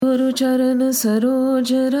गुरु चरण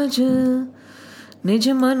सरोज रज, निज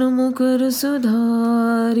मन मुकुर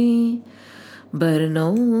सुधारी।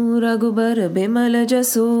 बरनउँ रघुबर बिमल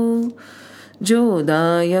जसु, जो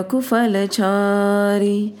दायक फल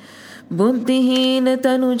चारि। बुद्धिहीन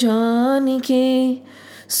तनु जानिके,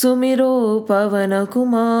 सुमिरो पवन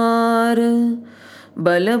कुमार।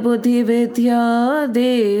 बल बुद्धि विद्या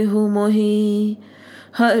देहु मोहि,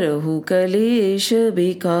 हरहु कलेश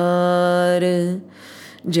विकार।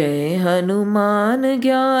 जय हनुमान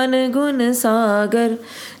ज्ञान गुण सागर,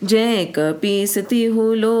 जय कपीस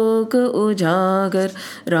तिहु लोक उजागर।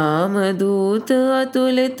 रामदूत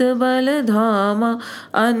अतुलित बल धामा,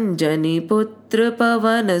 अंजनी पुत्र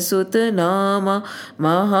पवन सुत नामा।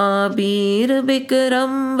 महावीर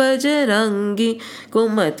विक्रम बजरंगी,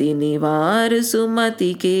 कुमति निवार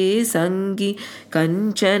सुमति के संगी।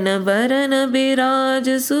 कंचन बरन बिराज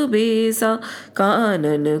सुबेसा,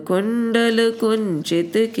 कानन कुंडल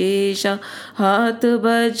कुंचित केशा। हाथ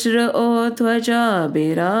वज्र और ध्वजा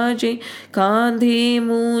बिराजे, कांधे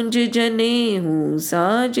मूंज जनेऊ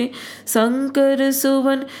साजे। शंकर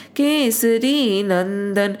सुवन केसरी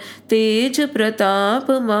नंदन, तेज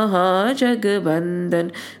प्रताप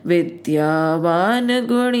महाजगवंदन। विद्यावान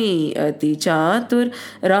गुणी अति चातुर,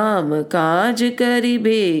 राम काज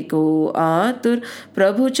करिबे को आतुर।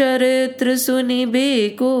 प्रभु चरित्र सुनिबे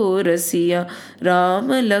को रसिया,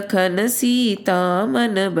 राम लखन सीता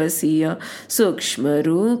मन बसिया। सूक्ष्म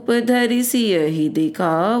रूप धरि सियहि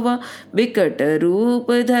दिखावा, बिकट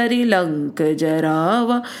रूप धरि लंक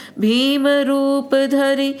जरावा। भीम रूप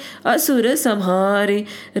धरि असुर संहारे,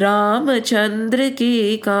 रामचंद्र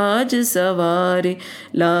के काज सवारे।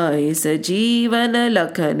 लाए सजीवन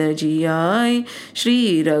लखन जियाए,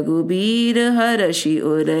 श्री रघुबीर हरषि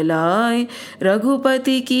उर लाए।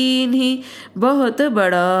 रघुपति कीन्ही बहुत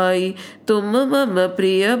बड़ाई, तुम मम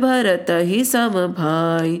प्रिय भरतहि सम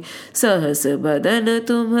भाई। सहस बदन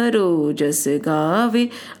तुम्हरो जस गावे,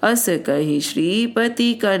 अस कहि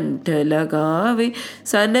श्रीपति कंठ लगावे।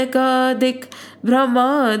 सनकादिक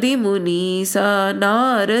ब्रह्मादि मुनीसा,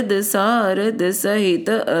 नारद सारद सहित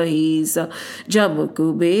अहिसा। जम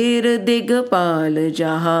कुबेर दिगपाल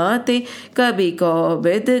जहाते, कवि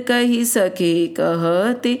कौविद कहि सके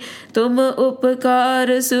कहते। तुम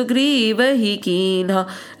उपकार सुग्रीवहि कीन्हा,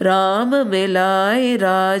 राम मिलाए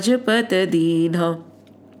राजपत दीन्हा।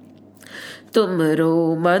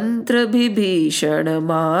 तुमरो मंत्र विभीषण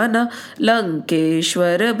माना,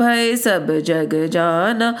 लंकेश्वर भय सब जग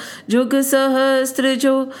जाना। जुग सहस्त्र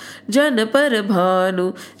जो जन पर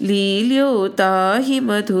भानु, लील्यो ताहि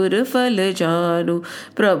मधुर फल जानु।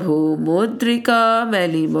 प्रभु मुद्रिका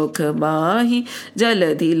मैली मुख माहि,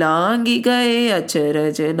 जलधि लांघि गए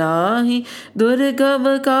अचरज नाहि।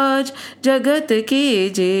 दुर्गम काज जगत के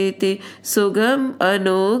जेते, सुगम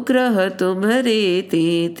अनुग्रह तुम्हरे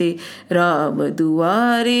तेते। राम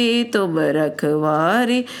दुआरे तुम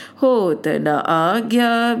रखवारे, होत न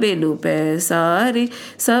आज्ञा बिनु पैसारे।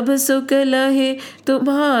 सब सुख लहे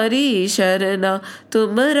तुम्हारी शरणा,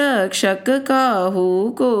 तुम रक्षक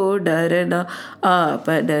काहू को डरना।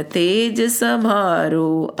 आपन तेज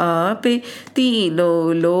समारो आपे,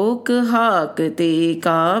 तीनों लोक हाकते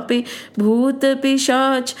कापे। भूत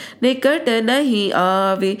पिशाच निकट नहीं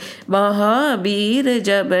आवे, महावीर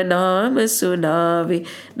जब नाम सुनावे।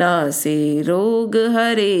 नासे रोग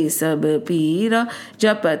हरे सब पीरा,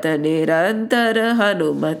 जपत निरंतर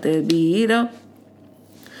हनुमत बीरा।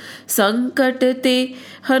 संकट ते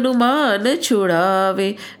हनुमान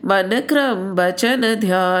छुड़ावे, मन क्रम बचन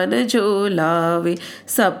ध्यान जो लावे।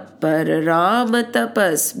 सब पर राम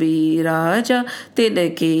तपस्वी राजा,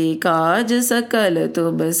 तिनके काज सकल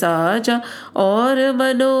तुम साजा। और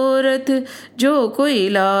मनोरथ जो कोई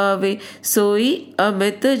लावे, सोई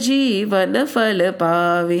अमित जीवन फल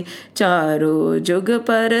पावे। चारों जुग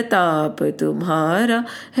परताप तुम्हारा,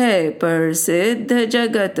 है प्रसिद्ध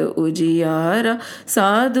जगत उजियारा।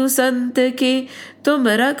 साधु संत के तुम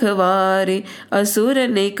रखवारे, असुर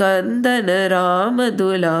निकंदन राम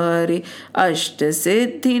दुलारे। अष्ट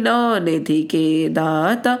सिद्धि नौ निधि के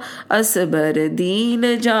दाता, असबर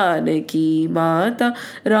दीन जानकी माता।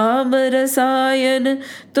 राम रसायन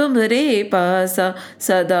तुम्हरे पासा,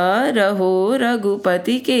 सदा रहो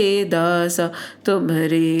रघुपति के दासा।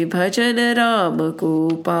 तुम्हरे भजन राम को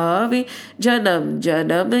पावे, जन्म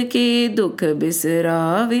जन्म के दुख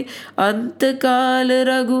बिसरावे। अंत काल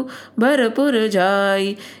रघु भरपुर जाई,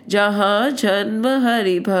 जहाँ जन्म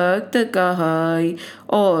हरि भक्त कहाई।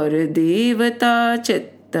 और देवता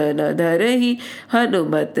चित्त न धरहि,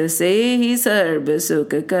 हनुमत से ही सर्व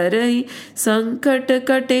सुख करहि। संकट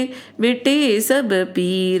कटे मिटे सब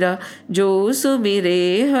पीरा, जो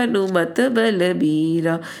सुमिरे हनुमत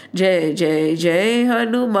बलबीरा। जय जय जय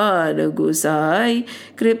हनुमान गुसाई,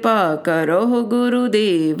 कृपा करो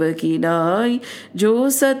गुरुदेव की नाई। जो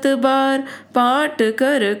सत बार पाठ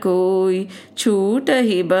कर कोई,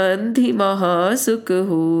 छूटहि बंधि महासुख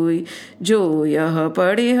होई। जो यह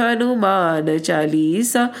पढ़े हनुमान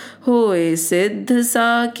चालीसा, होए सिद्ध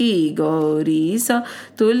साकी गौरीसा।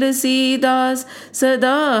 तुलसीदास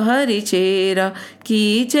सदा हरि चेरा,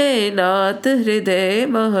 कीजय नाथ हृदय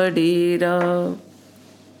मह डेरा।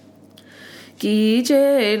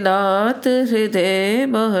 कीजय नाथ हृदय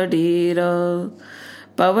मह डेरा।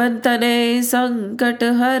 पवन तनय संकट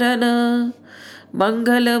हरन,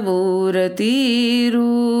 मंगल मूर्ति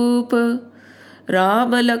रूप।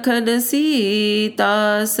 राम लखन सीता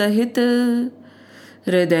सहित,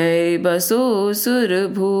 हृदय बसो सुर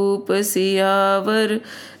भूप। सियावर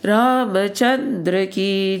रामचंद्र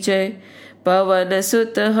की जय, पवन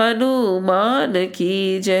सुत हनुमान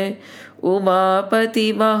की जय।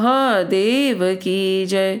 उमापति महादेव की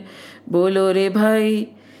जय, बोलो रे भाई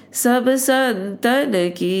सब संतन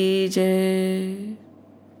की जय।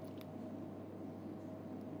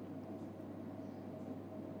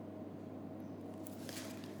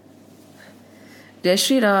 जय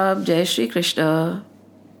श्री राम, जय Shri Krishna.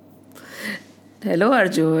 Hello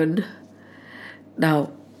Arjun. Now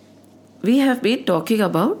we have been talking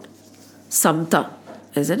about samta,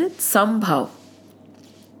 isn't it? Sambhav.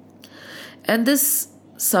 And this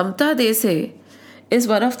samta, they say, is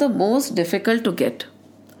one of the most difficult to get.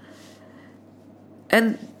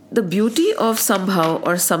 And the beauty of sambhav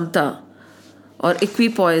or samta or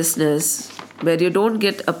equipoiseness, where you don't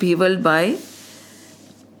get upheaval by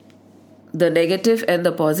the negative and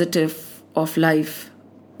the positive of life,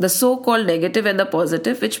 the so-called negative and the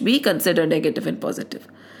positive, which we consider negative and positive.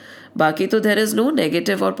 Baki to there is no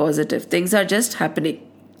negative or positive. Things are just happening.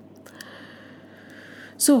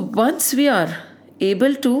 So once we are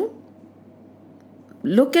able to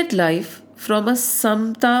look at life from a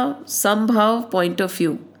samta, sambhav point of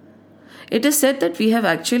view, it is said that we have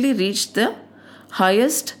actually reached the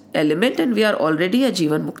highest element and we are already a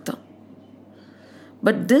Jivan Mukta.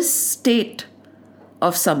 But this state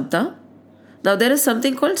of samta, now there is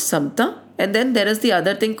something called samta and then there is the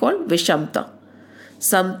other thing called vishamta.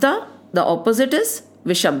 Samta, the opposite is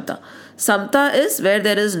vishamta. Samta is where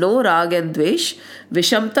there is no rag and dvesh.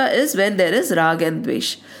 Vishamta is when there is rag and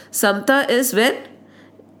dvesh. Samta is when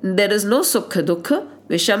there is no sukha dukha.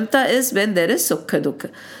 Vishamta is when there is sukha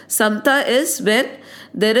dukha. Samta is when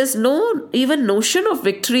there is no even notion of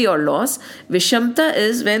victory or loss. Vishamta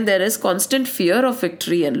is when there is constant fear of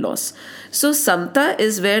victory and loss. So samta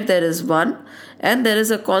is where there is one and there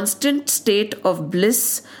is a constant state of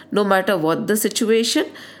bliss no matter what the situation.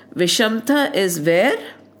 Vishamta is where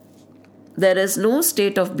there is no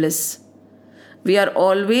state of bliss. We are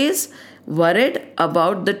always worried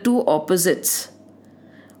about the two opposites.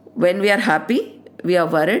 When we are happy, we are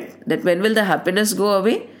worried that when will the happiness go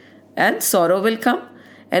away and sorrow will come.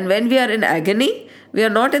 And when we are in agony, we are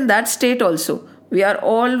not in that state also. We are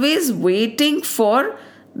always waiting for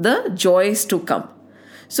the joys to come.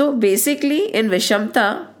 So basically in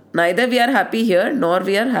Vishamta, neither we are happy here nor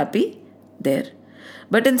we are happy there.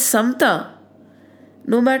 But in Samta,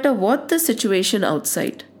 no matter what the situation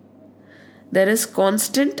outside, there is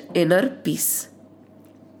constant inner peace.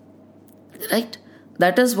 Right?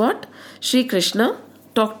 That is what Sri Krishna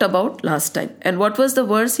talked about last time. And what was the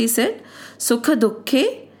verse he said? Sukha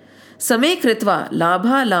dukkhe same kritva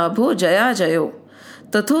labha labho jaya jayo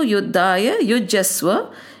tatho yuddhaya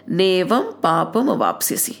yujjasva nevam papam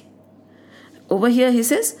avapsisi. Over here he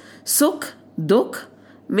says sukh dukh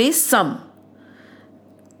mein sam,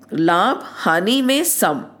 labh hani mein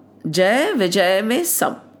sam, jay vijay mein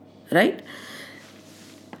sam. Right?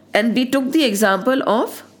 And we took the example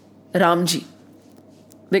of Ramji,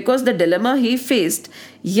 because the dilemma he faced,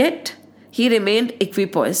 yet he remained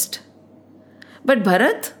equipoised. But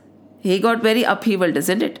Bharat, he got very upheavaled,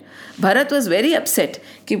 isn't it? Bharat was very upset.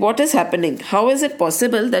 Ki what is happening? How is it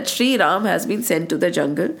possible that Sri Ram has been sent to the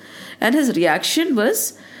jungle? And his reaction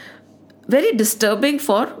was very disturbing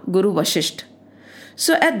for Guru Vashisht.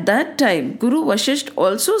 So at that time, Guru Vashisht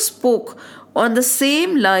also spoke on the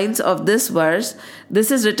same lines of this verse. This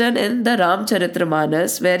is written in the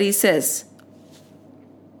Ramcharitramanas, where he says,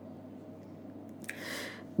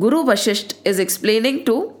 Guru Vashisht is explaining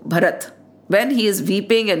to Bharat when he is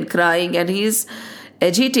weeping and crying and he is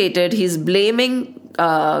agitated, he is blaming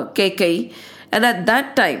Kekai. And at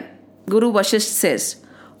that time, Guru Vashisht says,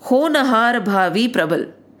 Ho nahar bhavi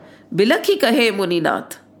prabal. बिलखी कहे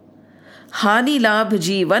मुनिनाथ, हानि लाभ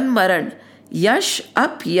जीवन मरण, yash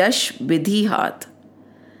apyash vidhi hath.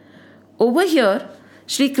 Over here,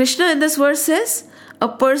 Sri Krishna in this verse says, a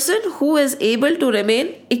person who is able to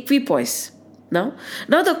remain equipoise. Now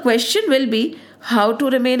the question will be, how to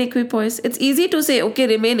remain equipoise? It's easy to say, okay,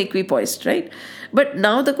 remain equipoised, right? But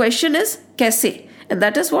now the question is, kaise? And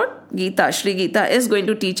that is what Geeta, Sri Geeta is going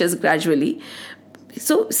to teach us gradually.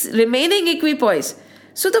 So, remaining equipoise.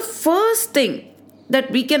 So, the first thing that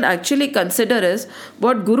we can actually consider is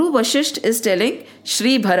what Guru Vashisht is telling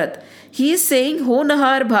Sri Bharat. He is saying, Ho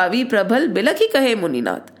nahar bhavi prabhal bilakhi kahe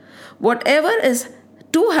muninath. Whatever is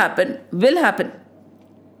to happen will happen.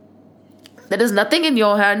 There is nothing in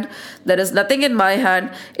your hand. There is nothing in my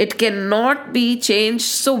hand. It cannot be changed.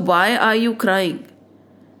 So why are you crying?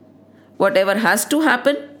 Whatever has to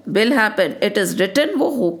happen will happen. It is written,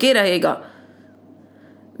 wo hoke rahega.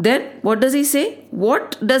 Then what does he say?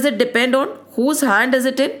 What does it depend on? Whose hand is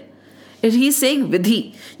it in? He's saying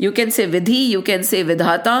vidhi. You can say vidhi, you can say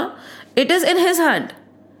vidhata. It is in his hand.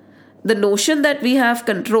 The notion that we have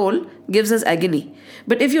control gives us agony.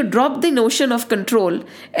 But if you drop the notion of control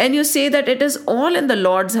and you say that it is all in the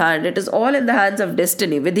Lord's hand, it is all in the hands of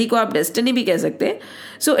destiny. Vidhi ko aap destiny bhi keh sakte hain.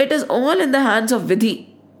 So it is all in the hands of vidhi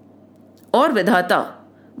or vidhata.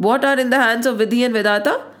 What are in the hands of vidhi and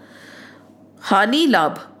vidhata? Hani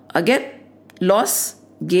labh. Again, loss,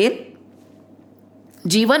 gain.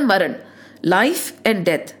 Jivan maran. Life and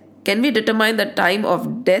death. Can we determine the time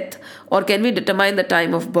of death or can we determine the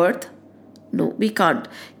time of birth? No, we can't.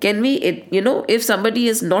 Can we, if somebody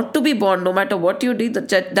is not to be born, no matter what you do,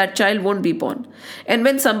 that child won't be born. And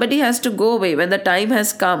when somebody has to go away, when the time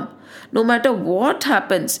has come, no matter what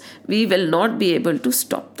happens, we will not be able to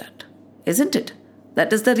stop that. Isn't it?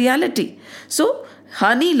 That is the reality. So,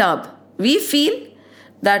 Hani Labh, we feel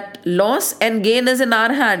that loss and gain is in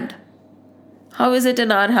our hand. How is it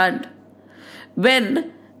in our hand?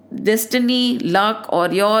 When destiny, luck or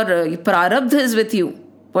your prarabdha is with you,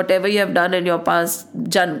 whatever you have done in your past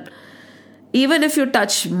janm, even if you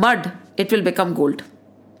touch mud, it will become gold,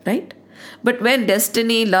 right? But when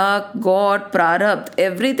destiny, luck, God, prarabdha,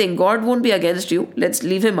 everything, God won't be against you. Let's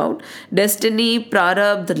leave him out. Destiny,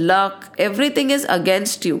 prarabdha, luck, everything is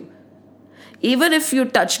against you. Even if you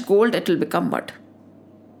touch gold, it will become mud.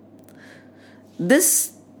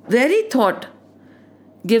 This very thought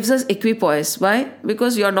gives us equipoise. Why?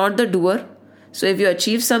 Because you are not the doer. So if you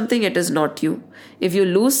achieve something, it is not you. If you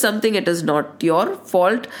lose something, it is not your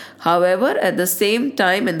fault. However, at the same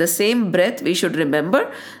time, in the same breath, we should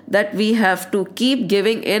remember that we have to keep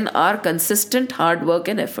giving in our consistent hard work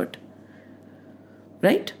and effort.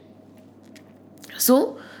 Right?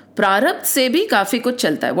 So, prarabdh se bhi kafi kuch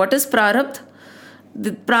chalta hai. What is prarabdh?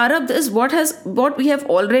 The prarabdh is what we have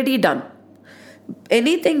already done.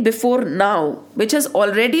 Anything before now, which has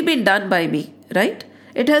already been done by me, right?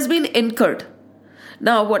 It has been incurred.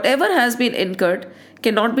 Now, whatever has been incurred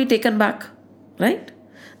cannot be taken back, right?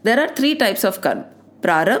 There are three types of karma: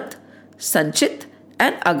 prarabdh, sanchit,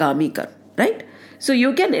 and agami karma, right? So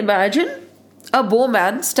you can imagine a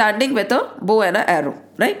bowman standing with a bow and an arrow,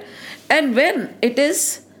 right? And when it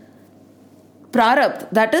is prarabdh,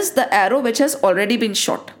 that is the arrow which has already been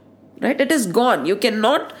shot, right? It is gone. You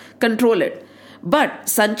cannot control it. But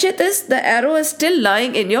sanchit is the arrow is still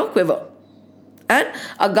lying in your quiver. And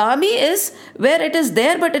agami is where it is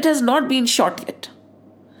there but it has not been shot yet.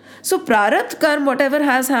 So prarabdha karma, whatever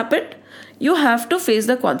has happened, you have to face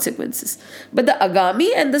the consequences. But the agami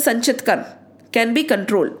and the sanchit karma can be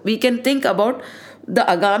controlled. We can think about the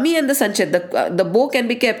agami and the sanchit. The bow can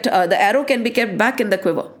be kept, the arrow can be kept back in the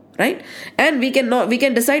quiver, right? And we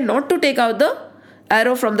can decide not to take out the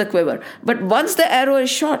arrow from the quiver. But once the arrow is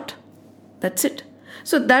shot, that's it.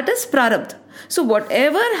 So that is prarabdha. So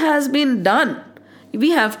whatever has been done, we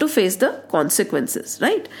have to face the consequences,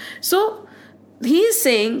 right? So he is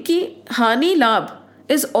saying ki hani labh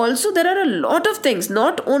is also, there are a lot of things,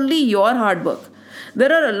 not only your hard work.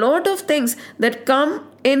 There are a lot of things that come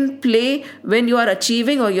in play when you are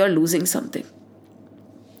achieving or you are losing something.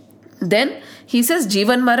 Then he says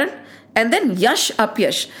jivan maran and then yash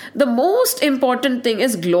apyash. The most important thing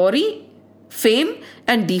is glory, fame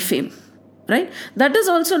and defame. Right? That is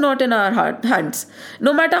also not in our hands.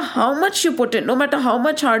 No matter how much you put in, no matter how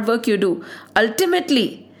much hard work you do,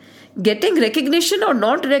 ultimately, getting recognition or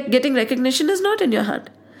not getting recognition is not in your hand.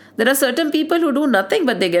 There are certain people who do nothing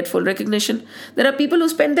but they get full recognition. There are people who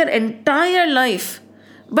spend their entire life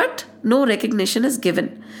but no recognition is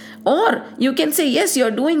given. Or you can say, yes, you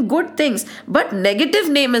are doing good things, but negative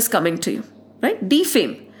name is coming to you. Right?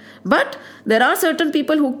 Defame. But there are certain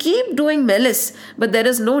people who keep doing malice, but there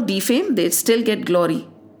is no defame, they still get glory.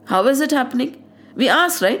 How is it happening? We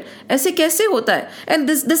ask, right? ऐसे कैसे होता है? And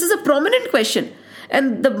this is a prominent question.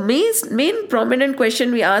 And the main prominent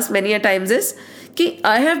question we ask many a times is कि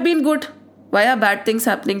I have been good. Why are bad things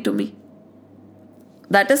happening to me?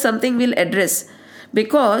 That is something we'll address.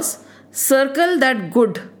 Because circle that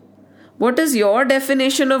good. What is your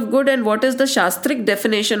definition of good and what is the Shastric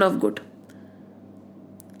definition of good?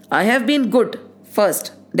 I have been good.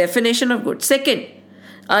 First, definition of good. Second,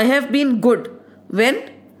 I have been good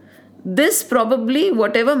when this probably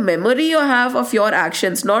whatever memory you have of your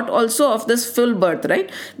actions, not also of this full birth,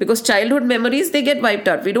 right? Because childhood memories, they get wiped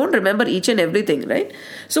out. We don't remember each and everything, right?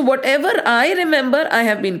 So whatever I remember, I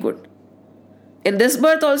have been good. In this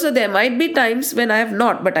birth also, there might be times when I have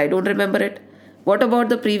not, but I don't remember it. What about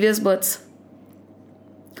the previous births?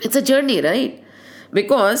 It's a journey, right?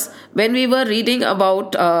 Because when we were reading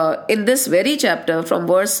about, in this very chapter, from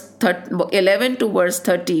verse 11 to verse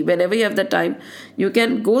 30, whenever you have the time, you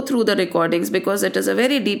can go through the recordings because it is a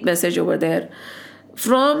very deep message over there.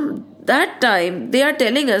 From that time, they are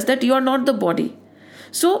telling us that you are not the body.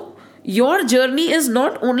 So, your journey is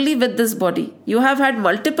not only with this body. You have had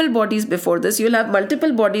multiple bodies before this. You'll have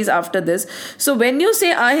multiple bodies after this. So, when you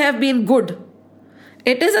say, I have been good,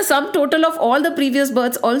 it is a sum total of all the previous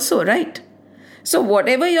births also, right? So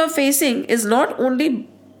whatever you are facing is not only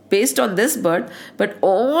based on this birth, but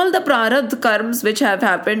all the prarabdha karmas which have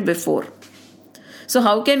happened before. So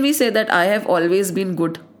how can we say that I have always been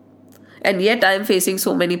good? And yet I am facing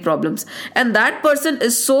so many problems. And that person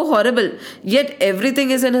is so horrible, yet everything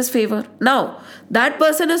is in his favor. Now, that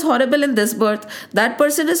person is horrible in this birth. That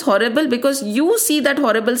person is horrible because you see that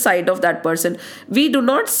horrible side of that person. We do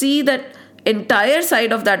not see that entire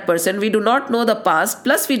side of that person. We do not know the past,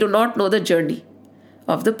 plus we do not know the journey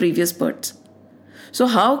of the previous births. So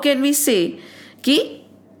how can we say ki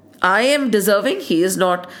I am deserving, he is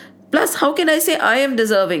not? Plus how can I say I am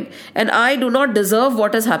deserving and I do not deserve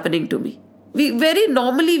what is happening to me? We very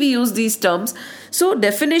normally we use these terms. So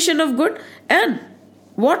definition of good and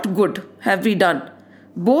what good have we done?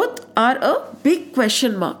 Both are a big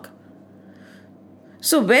question mark.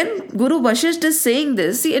 So when Guru Vasishtha is saying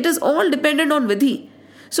this, see, it is all dependent on Vidhi.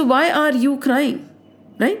 So why are you crying?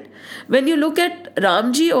 Right? When you look at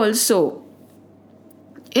Ramji also,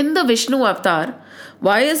 in the Vishnu avatar,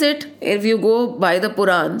 why is it, if you go by the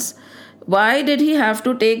Purans, why did he have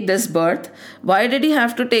to take this birth? Why did he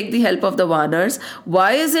have to take the help of the Vanars?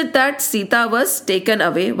 Why is it that Sita was taken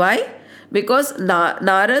away? Why? Because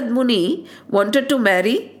Narad Muni wanted to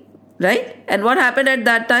marry, right? And what happened at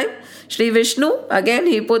that time? Sri Vishnu, again,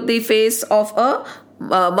 he put the face of a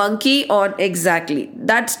monkey on exactly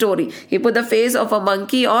that story. He put the face of a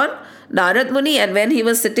monkey on Narad Muni, and when he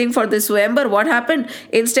was sitting for this Swayamvar, what happened?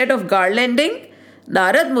 Instead of garlanding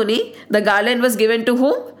Narad Muni, the garland was given to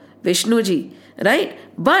whom? Vishnuji, right?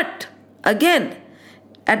 But again,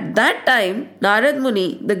 at that time, Narad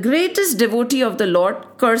Muni, the greatest devotee of the Lord,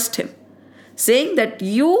 cursed him, saying that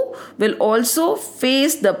you will also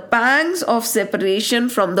face the pangs of separation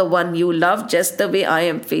from the one you love just the way I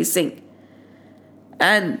am facing.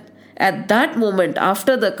 And at that moment,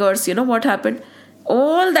 after the curse, you know what happened?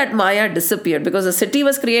 All that Maya disappeared because the city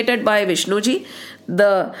was created by Vishnuji.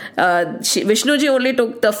 Vishnuji only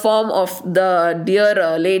took the form of the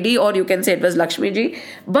dear lady, or you can say it was Lakshmiji.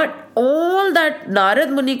 But all that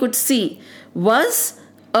Narad Muni could see was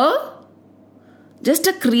just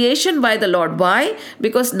a creation by the Lord. Why?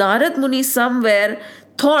 Because Narad Muni somewhere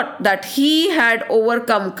thought that he had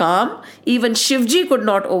overcome Kam. Even Shivji could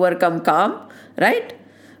not overcome Kam, right?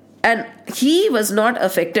 And he was not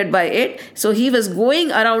affected by it. So he was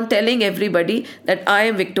going around telling everybody that I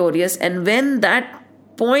am victorious. And when that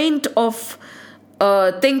point of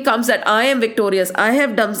thing comes that I am victorious, I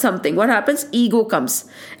have done something, what happens? Ego comes.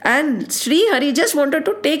 And Sri Hari just wanted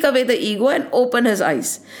to take away the ego and open his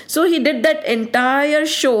eyes. So he did that entire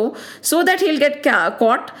show so that he'll get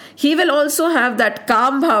caught. He will also have that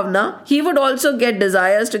Kam Bhavna. He would also get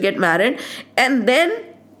desires to get married. And then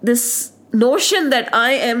this notion that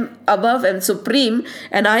I am above and supreme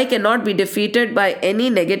and I cannot be defeated by any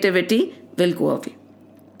negativity will go away.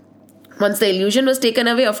 Once the illusion was taken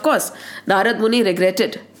away, of course, Narad Muni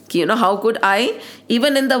regretted. How could I,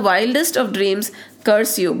 even in the wildest of dreams,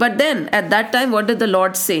 curse you? But then, at that time, what did the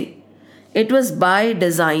Lord say? It was by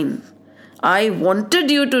design. I wanted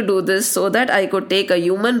you to do this so that I could take a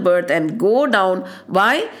human birth and go down.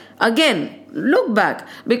 Why? Again, look back.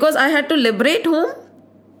 Because I had to liberate whom?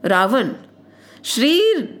 Ravan.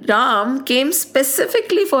 Sri Ram came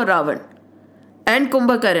specifically for Ravan and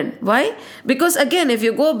Kumbhakaran. Why? Because again, if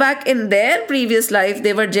you go back in their previous life,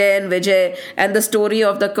 they were Jay and Vijay, and the story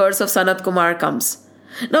of the curse of Sanat Kumar comes.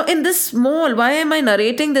 Now, in this small, why am I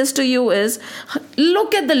narrating this to you is,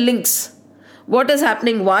 look at the links. What is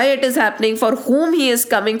happening, why it is happening, for whom he is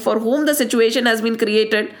coming, for whom the situation has been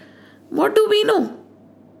created. What do we know?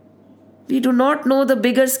 We do not know the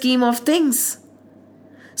bigger scheme of things.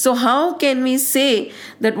 So how can we say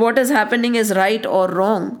that what is happening is right or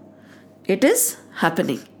wrong? It is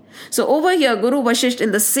happening. So over here, Guru Vashisht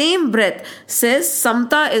in the same breath says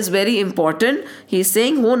Samta is very important. He is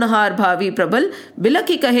saying, Ho nahar bhavi prabal,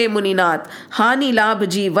 bilaki kahe muninath, hani labh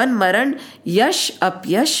jeevan maran, yash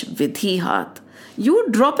apyash vidhi hath. You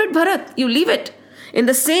drop it, Bharat. You leave it. In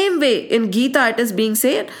the same way, in Geeta it is being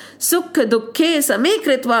said, Sukh dukkhe same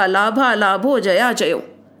kritva labha labho jaya jayo.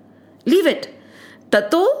 Leave it.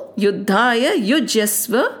 Tato yuddhaya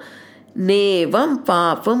yujyasva nevam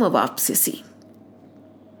papam avapsisi.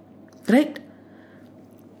 Right?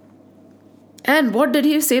 And what did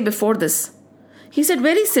he say before this? He said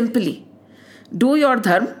very simply, do your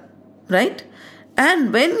dharma, right?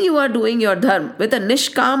 And when you are doing your dharma with a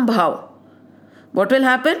nishkam bhav, what will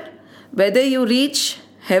happen? Whether you reach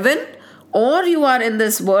heaven or you are in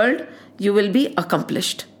this world, you will be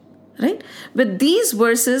accomplished. Right? With these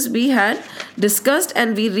verses we had discussed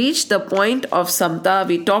and we reached the point of Samta.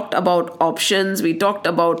 We talked about options. We talked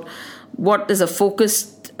about what is a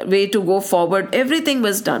focused way to go forward. Everything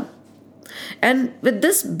was done. And with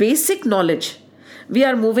this basic knowledge, we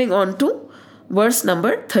are moving on to verse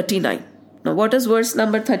number 39. Now, what is verse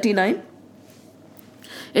number 39?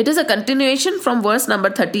 It is a continuation from verse number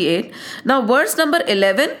 38. Now, verse number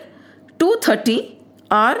 11 to 30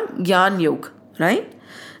 are Gyan Yoga, right?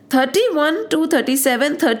 31 to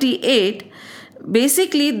 37, 38,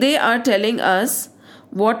 basically they are telling us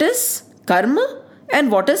what is karma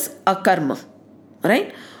and what is akarma,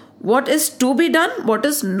 right? What is to be done, what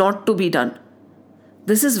is not to be done.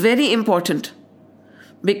 This is very important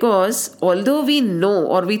because although we know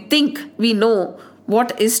or we think we know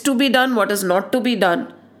what is to be done, what is not to be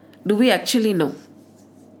done, do we actually know?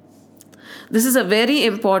 This is a very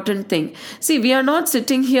important thing. See, we are not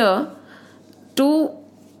sitting here to,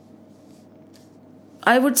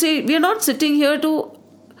 I would say, we are not sitting here to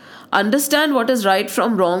understand what is right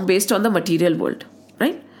from wrong based on the material world,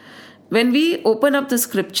 right? When we open up the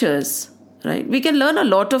scriptures, right, we can learn a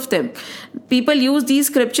lot of them. People use these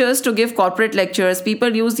scriptures to give corporate lectures.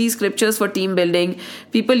 People use these scriptures for team building.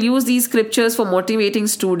 People use these scriptures for motivating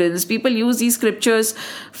students. People use these scriptures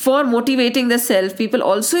for motivating the self. People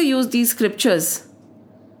also use these scriptures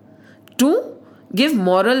to give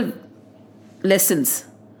moral lessons.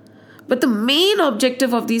 But the main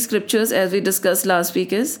objective of these scriptures, as we discussed last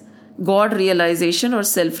week, is God realization or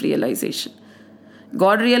self-realization.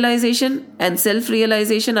 God realization and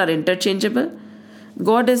self-realization are interchangeable.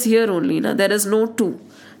 God is here only. Na? There is no two.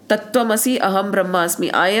 Tattvamasi aham brahmasmi.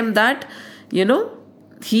 I am that.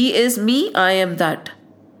 He is me. I am that.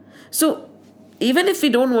 So, even if we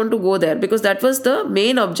don't want to go there, because that was the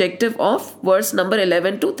main objective of verse number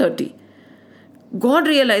 11 to 30. God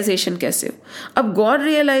realisation कैसे हो? अब God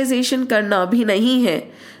realisation करना भी नहीं है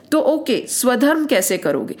तो okay, स्वधर्म कैसे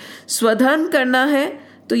करोगे? स्वधर्म करना है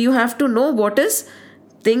तो you have to know what is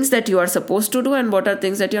things that you are suppose to do and what are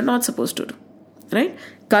things that you are not suppose to do, right?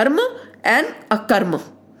 कर्म एंड अकर्म.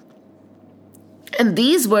 And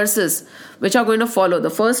these verses which are going to follow,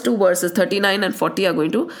 the first two verses 39 and 40 are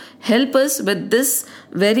going to help us with this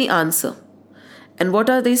very answer. And what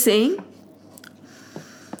are they saying?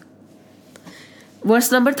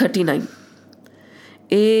 Verse number 39.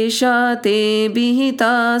 Esha te bihita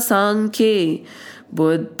sankhye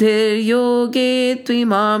buddhir yoge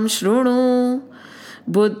tvimam shrunu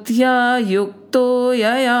buddhya yukto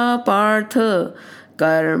yaya partha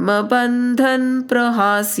karma bandhan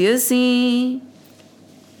prahasyasi.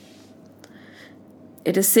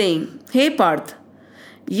 It is saying, hey Parth,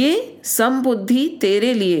 ye sambuddhi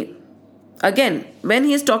tere liye. Again, when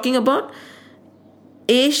he is talking about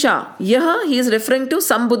Esha, yaha, he is referring to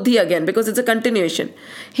sambuddhi again because it's a continuation.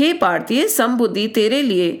 हे पार्थ, ये sambuddhi तेरे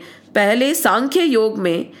लिए पहले सांख्य योग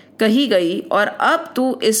में कही गई और अब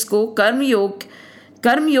तू इसको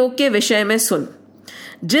कर्म योग के विषय में सुन.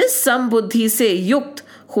 जिस समबुद्धि से युक्त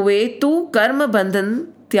हुए तू कर्म बंधन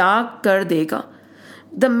त्याग कर देगा.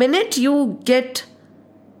 The minute you get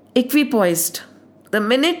equipoised, the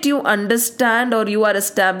minute you understand or you are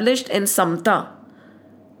established in samta,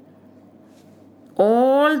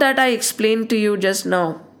 all that I explained to you just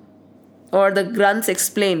now, or the Granths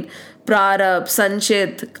explain, Prarabh,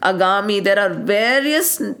 Sanchit, Agami, there are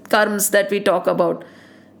various karmas that we talk about.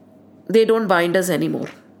 They don't bind us anymore.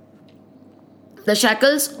 The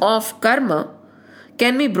shackles of karma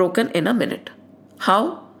can be broken in a minute.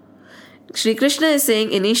 How? Shri Krishna is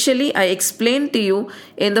saying, initially I explained to you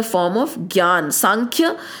in the form of Gyan,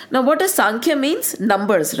 Sankhya. Now what does Sankhya means?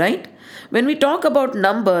 Numbers, right? When we talk about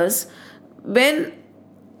numbers, when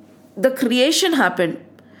the creation happened,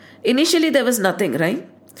 initially there was nothing, right?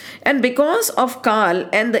 And because of Kal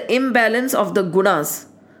and the imbalance of the gunas,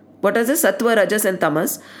 what is it? Sattva, Rajas and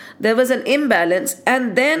Tamas, there was an imbalance,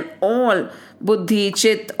 and then all Buddhi,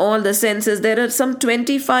 Chit, all the senses, there are some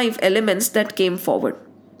 25 elements that came forward.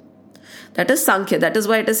 That is Sankhya. That is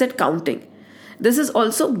why it is said counting. This is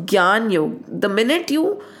also Gyan Yoga. The minute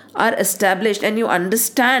you are established and you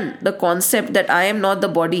understand the concept that I am not the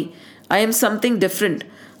body, I am something different,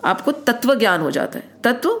 आपको तत्व ज्ञान हो जाता है.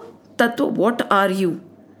 तत्व, what are you?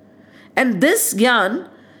 And this Gyan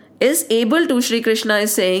is able to, Shri Krishna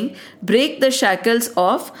is saying, break the shackles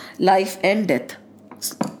of life and death.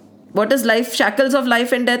 What is life? Shackles of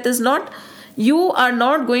life and death is not, you are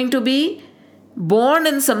not going to be born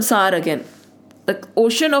in samsara again, the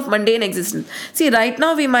ocean of mundane existence. See, right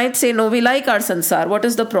now we might say, no, we like our sansar. What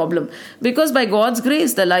is the problem? Because by God's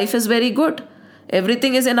grace, the life is very good.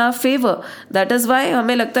 Everything is in our favor. That is why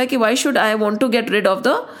हमें लगता है कि why should I want to get rid of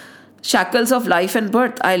the shackles of life and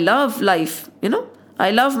birth? I love life, I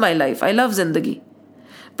love my life. I love zindagi.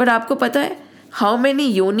 But आपको पता है how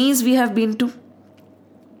many yonis we have been to?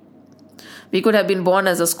 We could have been born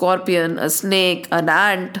as a scorpion, a snake, an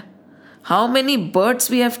ant. How many births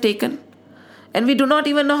we have taken? And we do not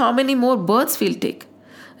even know how many more births we'll take.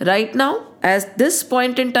 Right now, at this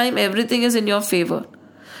point in time, everything is in your favor.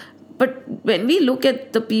 But when we look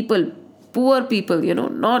at the people, poor people,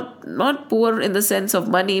 not poor in the sense of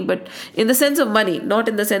money, but in the sense of money, not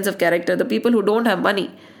in the sense of character, the people who don't have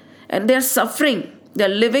money, and they're suffering, they're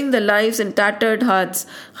living their lives in tattered hearts,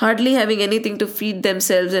 hardly having anything to feed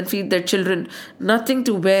themselves and feed their children, nothing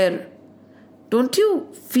to wear. Don't you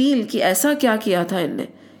feel कि ऐसा क्या किया था इनने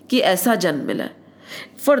कि ऐसा जन्म मिला?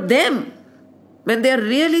 For them, when they are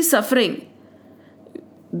really suffering,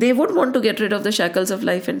 they would want to get rid of the shackles of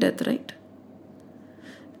life and death, right?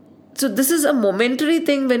 So this is a momentary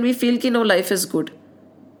thing when we feel that no, life is good.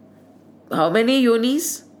 How many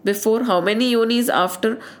yonis before, how many yonis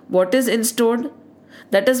after, what is installed?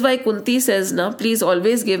 That is why Kunti says, please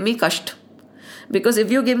always give me kasht. Because if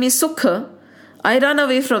you give me sukha, I run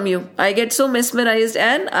away from you. I get so mesmerized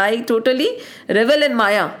and I totally revel in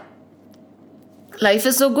Maya. Life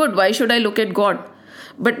is so good. Why should I look at God?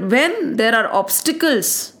 But when there are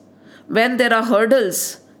obstacles, when there are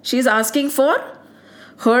hurdles, she is asking for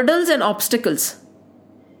hurdles and obstacles.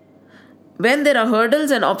 When there are hurdles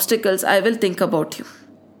and obstacles, I will think about you.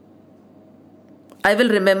 I will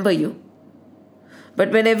remember you.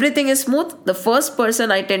 But when everything is smooth, the first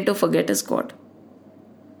person I tend to forget is God.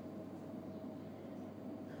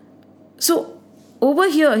 So, over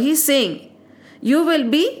here, he's saying, you will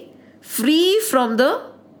be free from the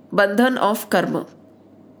bandhan of karma.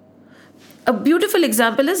 A beautiful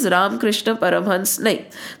example is Ram Krishna Paramhans.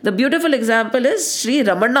 The beautiful example is Sri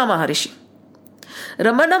Ramana Maharishi.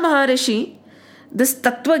 Ramana Maharishi, this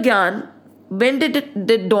Tattva Gyan, when did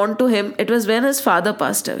it dawn to him? It was when his father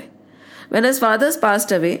passed away. When his father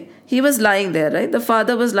passed away, he was lying there, right? The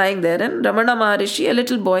father was lying there, and Ramana Maharishi, a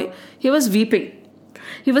little boy, he was weeping.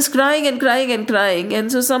 He was crying and crying and crying.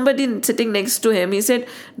 And so somebody sitting next to him, he said,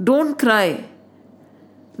 don't cry.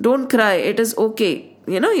 Don't cry. It is okay.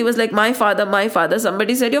 He was like, my father.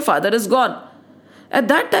 Somebody said, your father is gone. At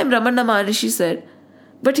that time, Ramana Maharishi said,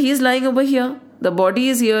 but he is lying over here. The body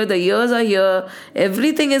is here. The ears are here.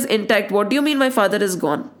 Everything is intact. What do you mean my father is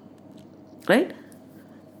gone? Right?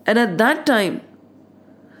 And at that time,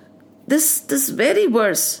 this very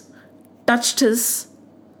verse touched his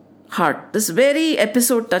heart. This very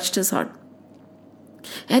episode touched his heart.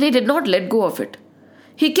 And he did not let go of it.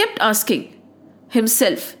 He kept asking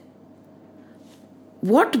himself,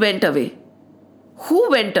 what went away? Who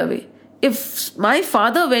went away? If my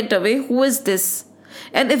father went away, who is this?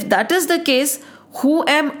 And if that is the case, who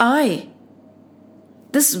am I?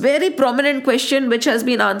 This very prominent question which has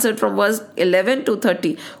been answered from verse 11 to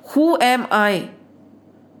 30. Who am I?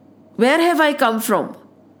 Where have I come from?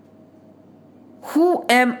 Who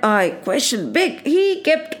am I? Question big. He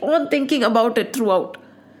kept on thinking about it throughout.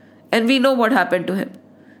 And we know what happened to him.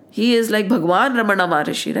 He is like Bhagwan Ramana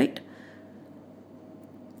Maharishi, right?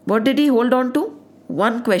 What did he hold on to?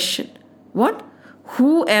 One question. What?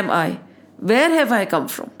 Who am I? Where have I come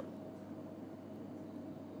from?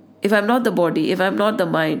 If I'm not the body, if I'm not the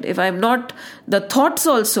mind, if I'm not the thoughts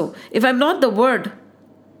also, if I'm not the word,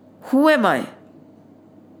 who am I?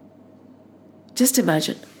 Just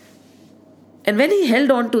imagine. And when he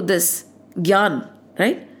held on to this Gyan,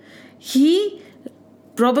 right, he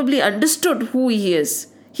probably understood who he is.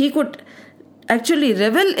 He could actually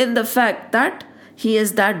revel in the fact that he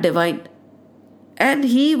is that divine. And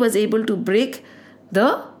he was able to break the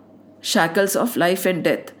shackles of life and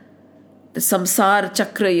death. The samsara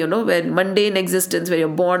chakra, where mundane existence, where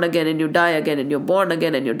you're born again and you die again and you're born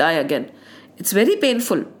again and you die again. It's very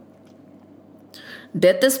painful.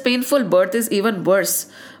 Death is painful, birth is even worse.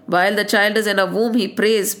 While the child is in a womb, he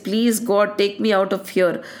prays, please God, take me out of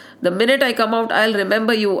here. The minute I come out, I'll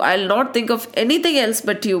remember you. I'll not think of anything else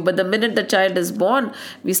but you. But the minute the child is born,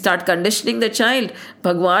 we start conditioning the child.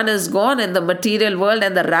 Bhagwan is gone and the material world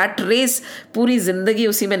and the rat race, पूरी जिंदगी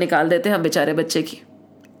उसी में निकाल देते हम बेचारे बच्चे की.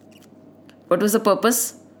 What was the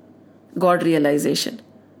purpose? God realization.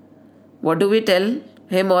 What do we tell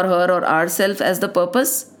him or her or ourselves as the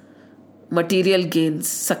purpose? Material gains,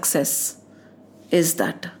 success is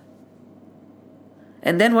that.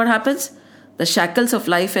 And then what happens? The shackles of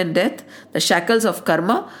life and death, the shackles of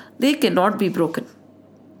karma, they cannot be broken.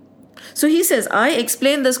 So he says, I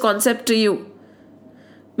explain this concept to you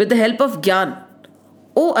with the help of Gyan.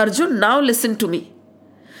 Oh Arjun, now listen to me.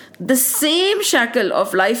 The same shackle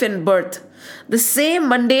of life and birth, the same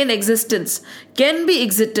mundane existence can be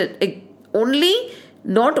exited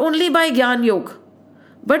not only by Gyan Yoga,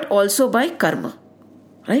 but also by karma.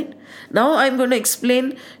 Right? Now I'm going to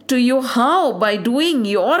explain to you how, by doing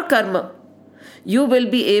your karma, you will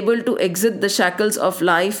be able to exit the shackles of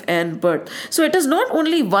life and birth. So it is not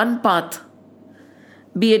only one path,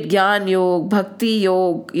 be it Gyan Yoga, Bhakti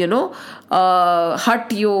Yoga,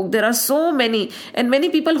 Hat Yoga. There are so many, and many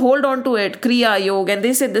people hold on to it, Kriya Yoga, and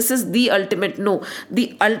they say this is the ultimate. No,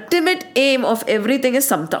 the ultimate aim of everything is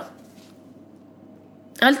Samta.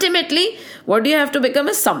 Ultimately, what do you have to become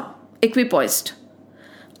is equipoised,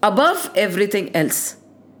 above everything else,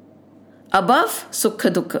 above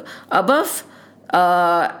Sukha Dukkha, above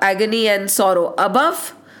agony and sorrow,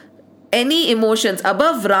 above any emotions,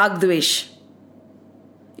 above Rag Dvesh.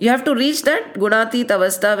 You have to reach that Gunatit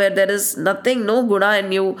Avastha where there is nothing, no guna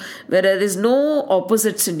in you, where there is no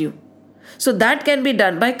opposites in you. So that can be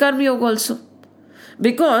done by Karma Yoga also.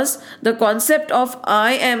 Because the concept of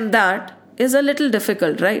I am that is a little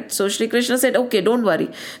difficult, right? So Shri Krishna said, okay, don't worry.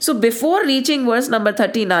 So before reaching verse number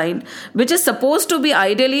 39, which is supposed to be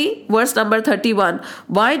ideally verse number 31,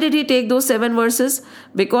 why did he take those 7 verses?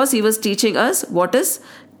 Because he was teaching us what is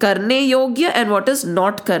Karne Yogya and what is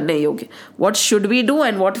not Karne Yogya. What should we do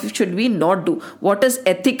and what should we not do? What is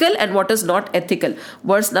ethical and what is not ethical?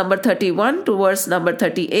 Verse number 31 to verse number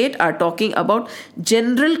 38 are talking about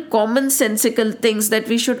general commonsensical things that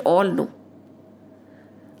we should all know.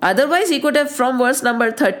 Otherwise, he could have from verse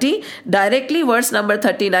number 30, directly verse number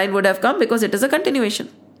 39 would have come because it is a continuation.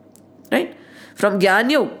 Right? From Gyan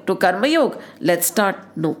Yoga to Karma Yoga, let's start.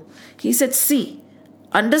 No. He said, see,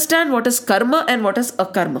 understand what is karma and what is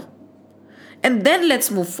akarma. And then let's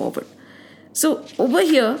move forward. So over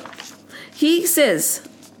here, he says,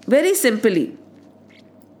 very simply,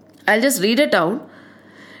 I'll just read it out.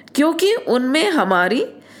 क्योंकि उनमें हमारी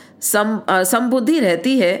संबुद्धि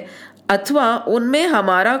रहती है अथवा उनमें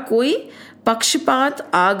हमारा कोई पक्षपात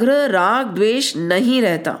आग्रह राग द्वेष नहीं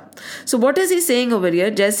रहता. So what is he saying over here?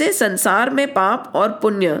 जैसे संसार में पाप और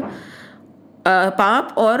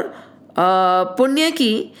पुण्य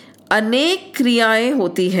की अनेक क्रियाएं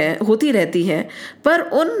होती रहती हैं, पर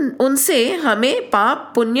उनसे हमें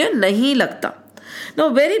पाप पुण्य नहीं लगता. Now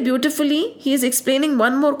very beautifully he is explaining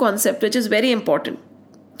one more concept which is very important.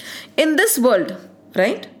 In this world,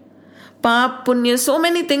 right? Paap, punya, so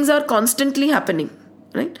many things are constantly happening,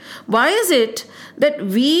 right? Why is it that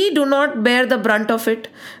we do not bear the brunt of it?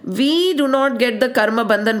 We do not get the karma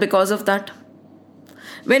bandhan because of that.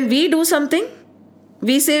 When we do something,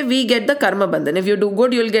 we say we get the karma bandhan. If you do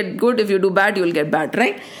good, you'll get good. If you do bad, you'll get bad,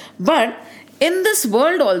 right? But in this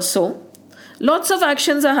world also, lots of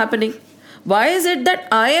actions are happening. Why is it that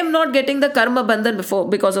I am not getting the karma bandhan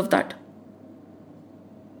because of that?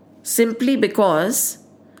 Simply because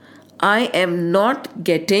I am not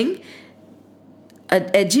getting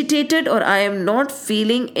agitated or I am not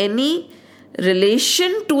feeling any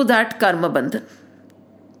relation to that karma bandhan.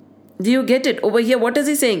 Do you get it? Over here, what is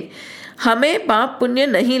he saying? हमें पाप पुण्य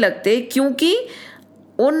नहीं लगते क्योंकि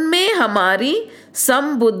उनमें हमारी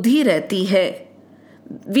समबुद्धि रहती है.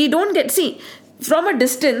 We don't get, see, from a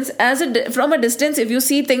distance, if you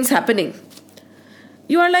see things happening,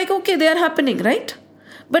 you are like, okay, they are happening, right?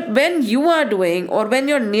 But when you are doing, or when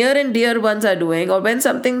your near and dear ones are doing, or when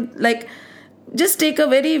something like, just take a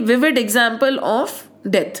very vivid example of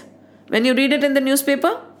death. When you read it in the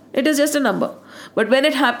newspaper, it is just a number. But when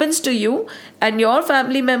it happens to you and your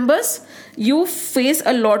family members, you face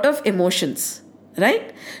a lot of emotions,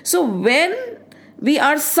 right? So when we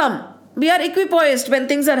are we are equipoised when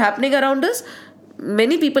things are happening around us.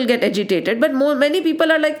 Many people get agitated, but many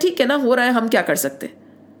people are like, ठीक है ना, हो रहा है, हम क्या कर सकते.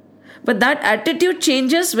 But that attitude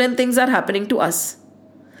changes when things are happening to us.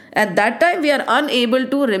 At that time, we are unable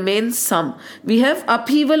to remain sum. We have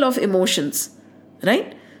upheaval of emotions,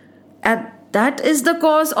 right? And that is the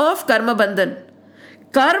cause of karma bandhan.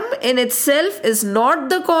 Karma in itself is not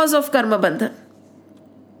the cause of karma bandhan.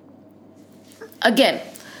 Again,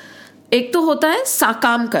 एक तो होता है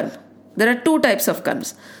साकाम कर्म. There are two types of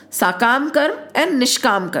karmas. Sakam karma and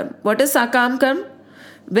nishkam karma. What is sakam karma?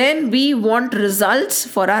 When we want results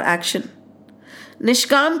for our action.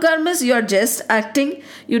 Nishkam karma is you are just acting.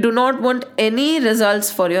 You do not want any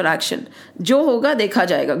results for your action. जो होगा देखा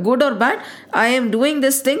जाएगा. Good or bad, I am doing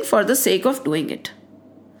this thing for the sake of doing it.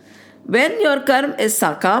 When your karma is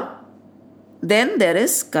sakam, then there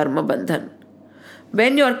is karma bandhan.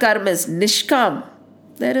 When your karma is nishkam,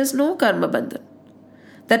 there is no karma bandhan.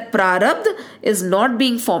 That prarabdha is not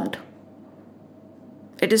being formed.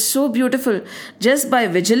 It is so beautiful. Just by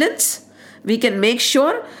vigilance, we can make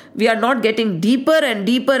sure we are not getting deeper and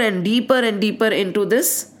deeper and deeper and deeper into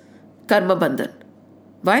this karma bandhan.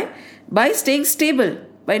 Why? By staying stable,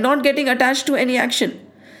 by not getting attached to any action.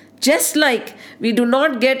 Just like we do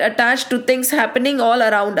not get attached to things happening all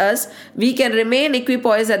around us, we can remain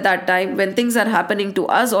equipoised at that time. When things are happening to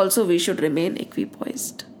us also, we should remain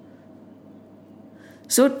equipoised.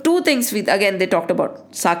 So two things they talked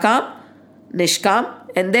about sakam, nishkam,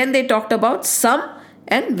 and then they talked about sam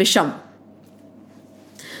and visham.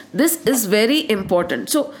 This is very important.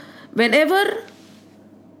 So whenever,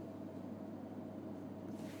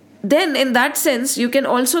 then in that sense, you can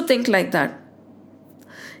also think like that.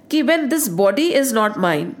 Ki when this body is not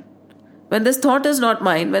mine, when this thought is not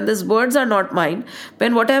mine, when these words are not mine,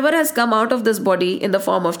 when whatever has come out of this body in the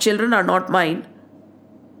form of children are not mine,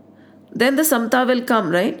 then the samta will come,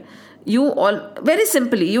 right? You all, very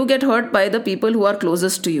simply, you get hurt by the people who are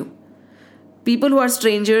closest to you. People who are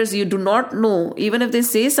strangers, you do not know, even if they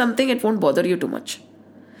say something, it won't bother you too much.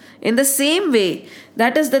 In the same way,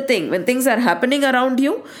 that is the thing. When things are happening around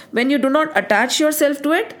you, when you do not attach yourself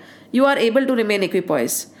to it, you are able to remain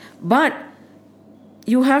equipoised. But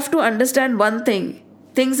you have to understand one thing.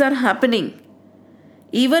 Things are happening.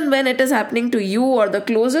 Even when it is happening to you or the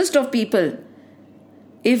closest of people,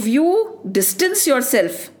 if you distance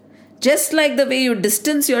yourself, just like the way you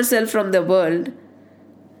distance yourself from the world,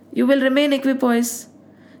 you will remain equipoised.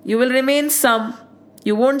 You will remain sum.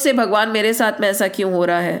 You won't say, Bhagwan, मेरे साथ में ऐसा क्यों हो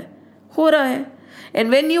रहा है? हो रहा है.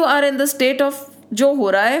 And when you are in the state of जो हो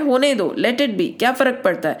रहा है, होने दो. Let it be. क्या फर्क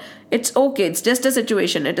पड़ता है? It's okay. It's just a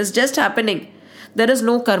situation. It is just happening. There is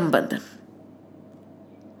no karma bandhan.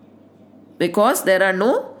 Because there are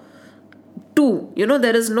no two.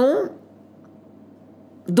 There is no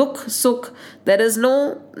dukh, sukh. There is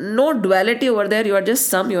no duality over there. You are just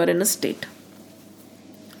sum. You are in a state.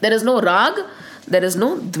 There is no rag. There is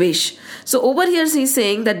no dvesh. So over here he is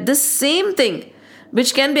saying that this same thing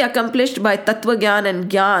which can be accomplished by tattva gyan and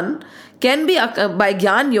gyan can be by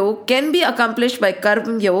gyan yoga, can be accomplished by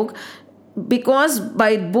karma yoga, because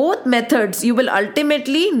by both methods you will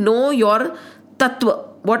ultimately know your tattva.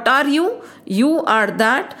 What are you? You are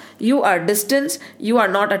that. You are distance. You are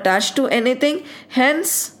not attached to anything.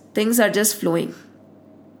 Hence, things are just flowing.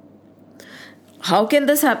 How can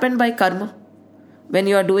this happen? By karma. When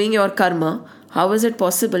you are doing your karma, how is it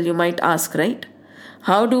possible? You might ask, right?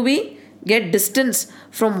 How do we get distance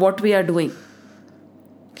from what we are doing?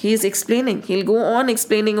 He is explaining. He'll go on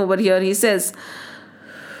explaining over here. He says,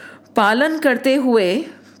 पालन करते हुए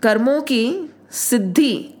कर्मों की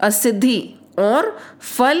सिद्धि असिद्धि और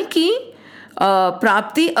फल की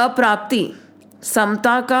प्राप्ति अप्राप्ति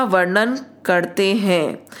समता का वर्णन करते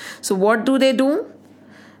हैं. So what do?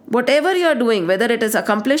 Whatever you are doing, whether it is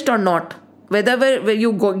accomplished or not, whether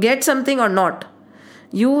you get something or not,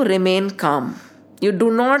 you remain calm. You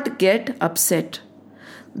do not get upset.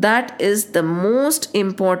 That is the most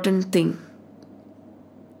important thing.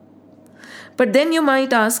 But then you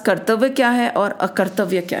might ask, कर्तव्य क्या है और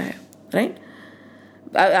अकर्तव्य क्या है, right?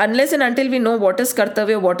 Unless and until we know what is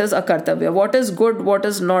kartavya, what is akartavya, what is good, what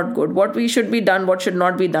is not good, what we should be done, what should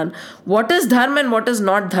not be done, what is dharma and what is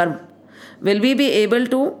not dharma, will we be able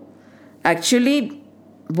to actually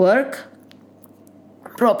work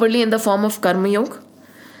properly in the form of karma yoga?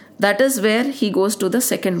 That is where he goes to the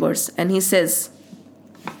second verse and he says,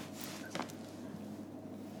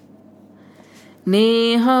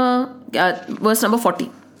 Neha, verse number 40.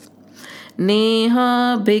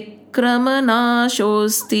 Neha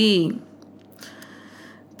vikramanaşosti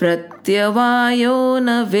pratyavayo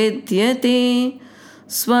na vidyate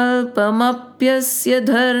swalpamapyasya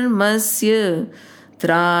dharmasya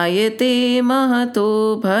त्रायते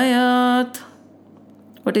Mahato भयात.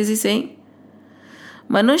 What is he saying?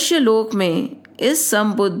 मनुष्य लोक में इस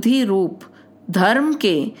समबुद्धि रूप धर्म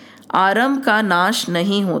के आरंभ का नाश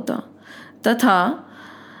नहीं होता तथा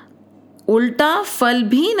उल्टा फल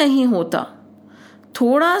भी नहीं होता.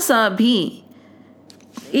 थोड़ा सा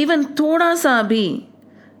भी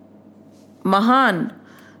महान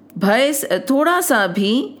भय, थोड़ा सा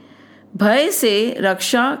भी भय से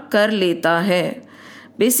रक्षा कर लेता है.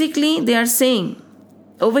 Basically they are saying,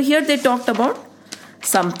 over here they talked about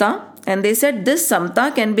samta, and they said this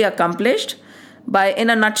samta can be accomplished by, in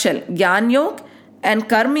a nutshell, Gyan Yoga and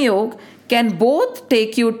Karma Yoga can both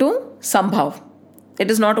take you to Sambhav. It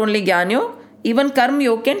is not only Gyan Yoga, even Karma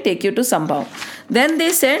Yoga can take you to Sambhav. Then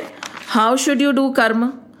they said, how should you do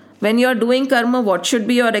karma? When you are doing karma, what should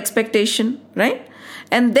be your expectation, right?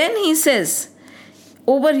 And then he says,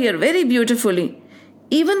 over here very beautifully,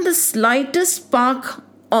 even the slightest spark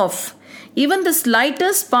of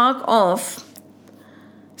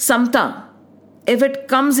samta, if it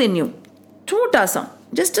comes in you, chota sa,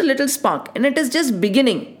 just a little spark, and it is just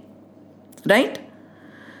beginning, right?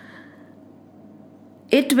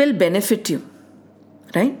 It will benefit you,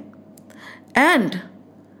 right? And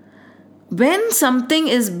when something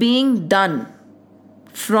is being done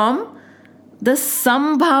from the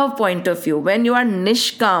Sambhav point of view, when you are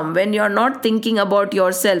nishkam, when you are not thinking about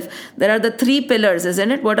yourself, there are the three pillars,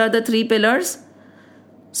 isn't it? What are the three pillars?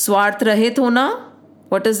 Swarth rahit hona.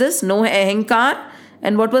 What is this? No ahankar.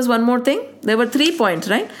 And what was one more thing? There were 3 points,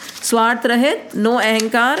 right? Swarth rahit, no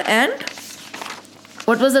ahankar, and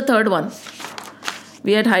what was the third one?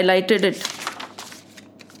 We had highlighted it.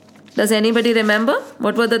 Does anybody remember?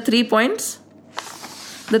 What were the 3 points?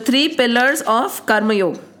 The 3 pillars of Karma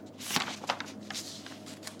Yoga.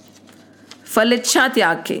 फलिच्छा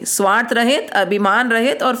त्याग के, स्वार्थ रहित, अभिमान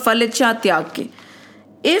रहित और फलिच्छा त्याग के.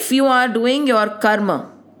 If you are doing your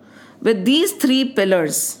karma with these 3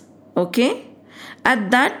 pillars, okay,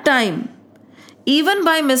 at that time, even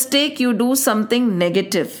by mistake you do something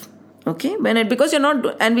negative, okay, because you're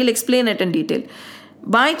not, and we'll explain it in detail.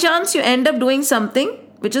 By chance you end up doing something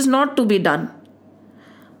which is not to be done.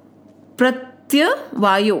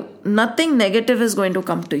 Pratyavayo, nothing negative is going to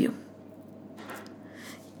come to you.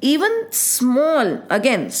 Even small,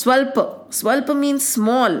 again, swalpa means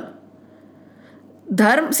small.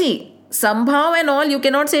 Dharma, see, Sambhav and all, you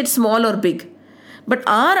cannot say it's small or big. But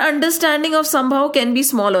our understanding of Sambhav can be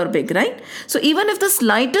small or big, right? So even if the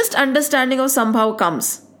slightest understanding of Sambhav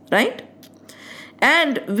comes, right?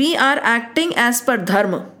 And we are acting as per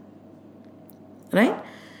Dharma, right?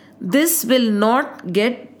 This will not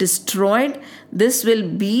get destroyed. This will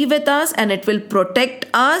be with us and it will protect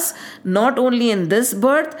us not only in this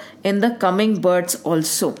birth, in the coming births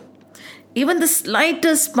also. Even the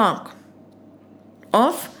slightest spark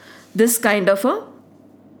of this kind of a...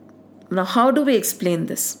 Now, how do we explain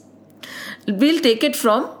this? We'll take it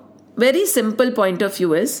from very simple point of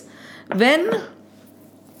view is when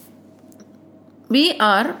we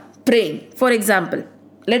are praying. For example,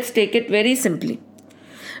 let's take it very simply.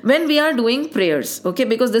 When we are doing prayers, okay,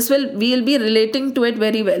 because we will be relating to it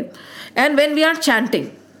very well. And when we are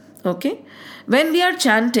chanting, okay, when we are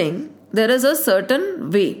chanting, there is a certain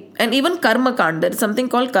way. And even karma kand, there is something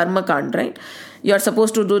called karma kand, right? You are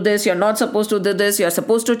supposed to do this, you are not supposed to do this, you are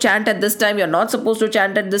supposed to chant at this time, you are not supposed to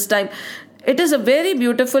chant at this time. It is a very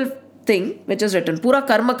beautiful thing which is written, pura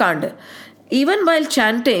karma kand. Even while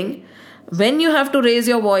chanting, when you have to raise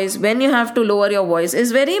your voice, when you have to lower your voice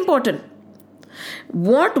is very important.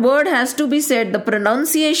 What word has to be said, the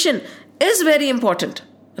pronunciation is very important,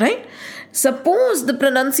 right? Suppose the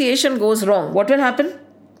pronunciation goes wrong, what will happen?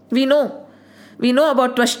 We know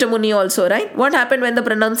about Tvashtamuni also, right? What happened when the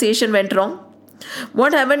pronunciation went wrong?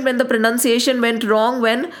 What happened when the pronunciation went wrong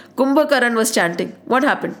when Kumbhakaran was chanting? What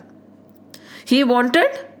happened? He wanted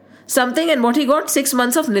something and what he got? 6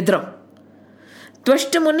 months of Nidra.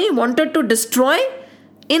 Tvashtamuni wanted to destroy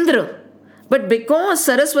Indra. But because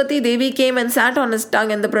Saraswati Devi came and sat on his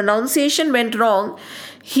tongue and the pronunciation went wrong,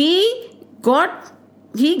 he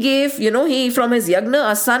gave, from his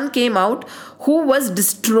yagna, a son came out who was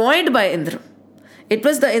destroyed by Indra. It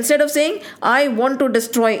was instead of saying, I want to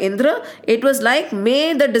destroy Indra, it was like,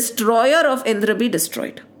 may the destroyer of Indra be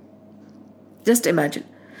destroyed. Just imagine.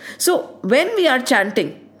 So, when we are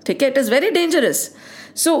chanting, it is very dangerous.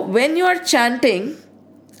 So, when you are chanting,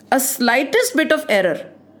 a slightest bit of error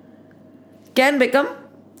can become,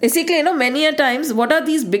 basically, many a times, what are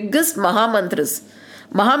these biggest Mahamantras?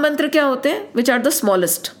 Mahamantra kya hote hain? Which are the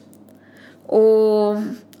smallest.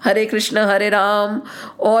 Om, Hare Krishna, Hare Ram,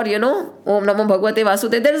 or Om Namo Bhagavate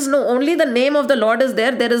Vasudeva. There is only the name of the Lord is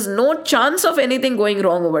there. There is no chance of anything going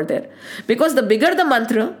wrong over there. Because the bigger the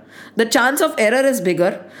mantra, the chance of error is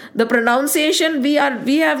bigger. The pronunciation, we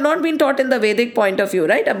have not been taught in the Vedic point of view,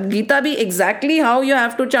 right? Gita be exactly how you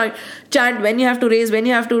have to chant, when you have to raise, when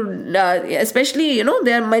you have to, especially,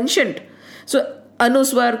 they are mentioned. So,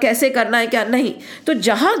 अनुस्वर कैसे करना है क्या नहीं, तो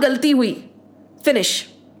जहां गलती हुई, finish.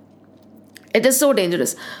 It is so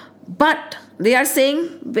dangerous. But they are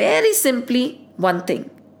saying very simply one thing.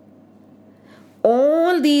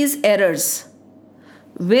 All these errors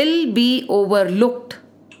will be overlooked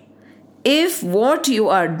if what you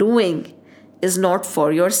are doing is not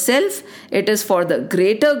for yourself, it is for the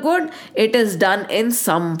greater good, it is done in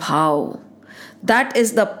sambhav. That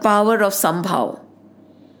is the power of sambhav.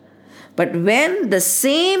 But when the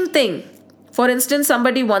same thing, for instance,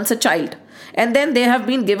 somebody wants a child, and then they have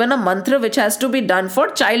been given a mantra which has to be done for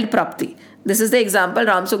child prapti. This is the example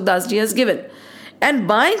Ram Sukhdas ji has given. And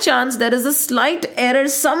by chance, there is a slight error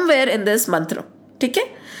somewhere in this mantra.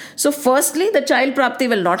 Okay? So firstly, the child prapti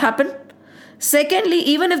will not happen. Secondly,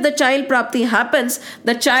 even if the child prapti happens,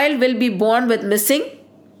 the child will be born with missing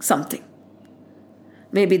something.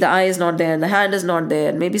 Maybe the eye is not there, the hand is not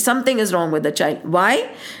there, maybe something is wrong with the child.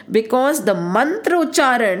 Why? Because the mantra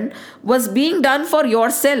ucharan was being done for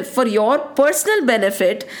yourself, for your personal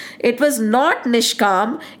benefit. It was not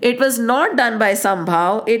nishkam, it was not done by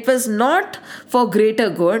sambhav, it was not for greater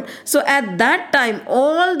good. So at that time,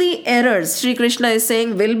 all the errors, Sri Krishna is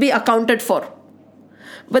saying, will be accounted for.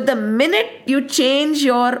 But the minute you change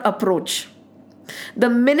your approach, the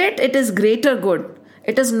minute it is greater good,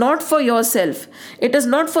 it is not for yourself, it is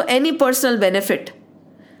not for any personal benefit,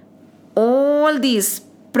 all these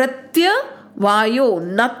pratya vayo,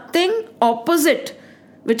 nothing opposite,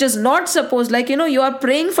 which is not supposed, like you are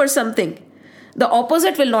praying for something, the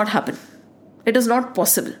opposite will not happen. It is not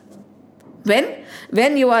possible.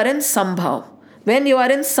 When you are in sambhav, when you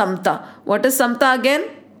are in samta. What is samta again?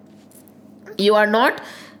 You are not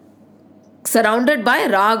surrounded by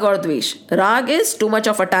rag or dvesh. Rag is too much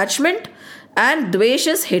of attachment, and dvesh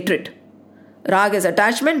is hatred. Rag is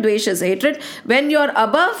attachment, dvesh is hatred. When you are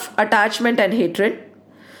above attachment and hatred,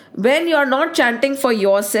 when you are not chanting for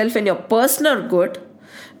yourself and your personal good,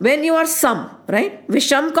 when you are sam, right?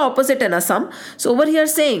 Visham ka opposite and asam. So over here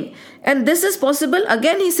saying, and this is possible,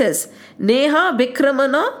 again he says, neha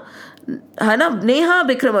bikramana, है ना, नेहा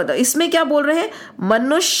विक्रमता. इसमें क्या बोल रहे हैं?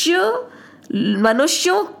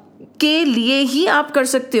 मनुष्यों के लिए ही आप कर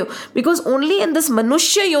सकते हो. Because only in this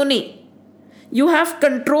manushya yoni you have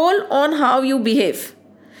control on how you behave.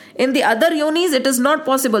 In the other yonis it is not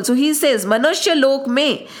possible. So he says manushya lok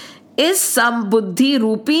में इस समबुद्धि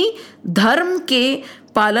रूपी धर्म के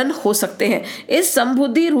पालन हो सकते हैं. इस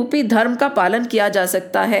समबुद्धि रूपी धर्म का पालन किया जा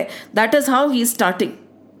सकता है. That is how he is starting.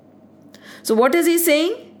 So what is he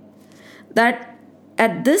saying? That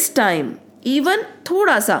at this time, even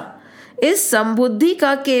थोड़ा सा इस समबुद्धि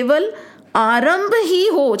का केवल आरंभ ही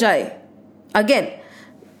हो जाए. Again,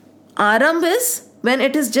 आरंभ is when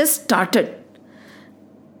it is just started.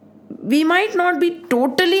 We might not be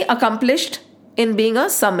totally accomplished in being a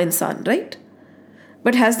sam insan, right?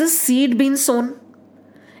 But has the seed been sown?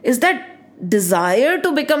 Is that desire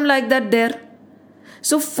to become like that there?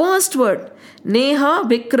 So first word, neha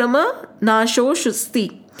vikrama nasho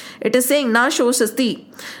shusti. It is saying nasho shusti.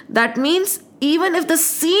 That means even if the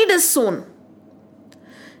seed is sown,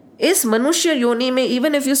 is manushya yoni mein,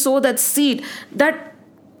 even if you sow that seed, that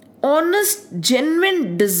honest,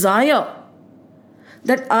 genuine desire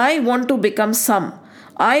that I want to become sam,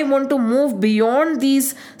 I want to move beyond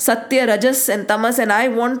these satya, rajas and tamas, and I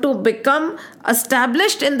want to become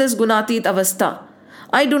established in this gunatit avastha.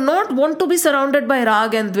 I do not want to be surrounded by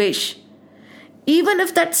rag and dvesh. Even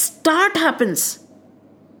if that start happens,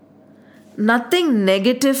 nothing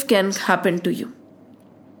negative can happen to you.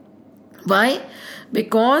 Why?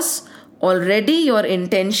 Because already your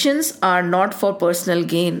intentions are not for personal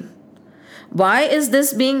gain. Why is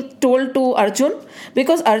this being told to Arjun?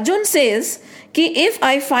 Because Arjun says कि if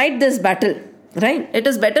I fight this battle, right, it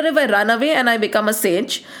is better if I run away and I become a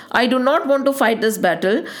sage. I do not want to fight this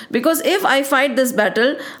battle, because if I fight this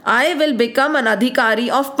battle, I will become an adhikari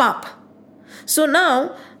of pap. So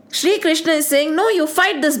now Sri Krishna is saying, no, you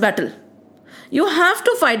fight this battle. You have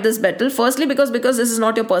to fight this battle. Firstly, because this is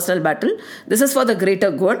not your personal battle. This is for the greater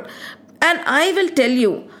good. And I will tell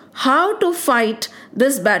you how to fight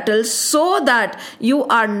this battle so that you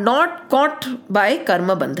are not caught by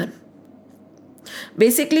karma bandhan.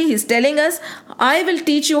 Basically, he's telling us, I will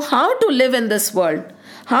teach you how to live in this world,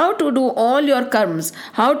 how to do all your karmas,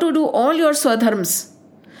 how to do all your swadharms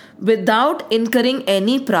without incurring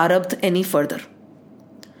any prarabdha any further.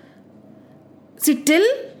 See, till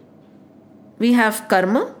we have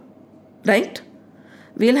karma, right?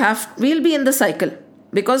 We'll be in the cycle,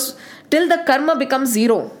 because till the karma becomes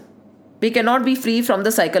zero, we cannot be free from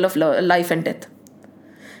the cycle of life and death.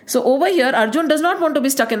 So over here, Arjun does not want to be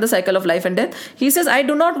stuck in the cycle of life and death. He says, I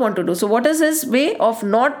do not want to do. So what is his way of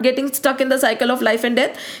not getting stuck in the cycle of life and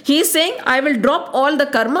death? He is saying, I will drop all the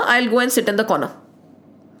karma, I'll go and sit in the corner.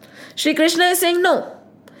 Shri Krishna is saying, no,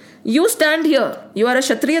 you stand here. You are a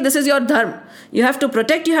Kshatriya, this is your dharma. You have to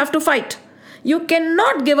protect, you have to fight. You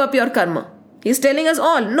cannot give up your karma. He's telling us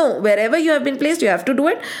all, no, wherever you have been placed, you have to do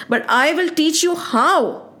it. But I will teach you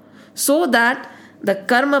how, so that the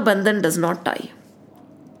karma bandhan does not tie you.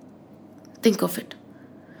 Think of it.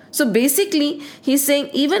 So basically, he's saying,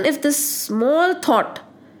 even if this small thought,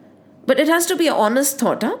 but it has to be an honest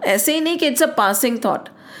thought. ऐसे ही नहीं कि it's a passing thought.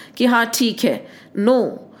 कि हाँ ठीक है.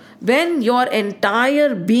 No. When your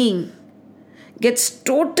entire being gets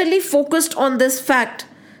totally focused on this fact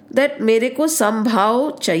that मेरे को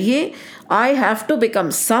समभाव चाहिए, I have to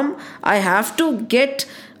become some, I have to get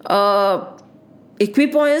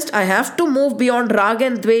equipoised, I have to move beyond rag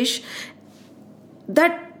and dvesh.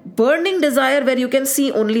 That burning desire where you can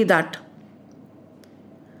see only that.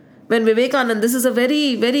 When Vivekanand, this is a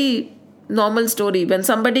very, very normal story. When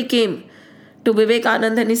somebody came to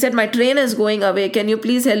Vivekanand and he said, my train is going away, can you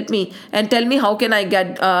please help me and tell me how can I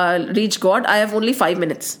reach God? I have only 5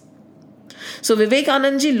 minutes. So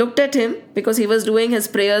Vivekanand ji looked at him because he was doing his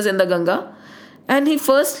prayers in the Ganga, and he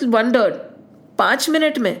first wondered, 5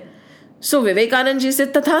 minutes mein? So Vivekanand ji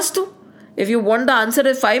said, Tathastu. If you want the answer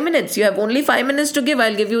in 5 minutes, you have only 5 minutes to give,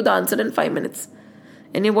 I'll give you the answer in 5 minutes.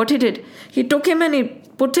 And what he did, he took him and he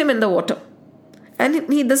put him in the water. And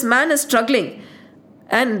this man is struggling.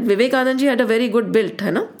 And Vivekanand ji had a very good build,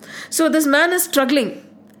 So this man is struggling.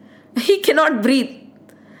 He cannot breathe.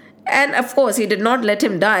 And of course, he did not let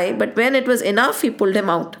him die. But when it was enough, he pulled him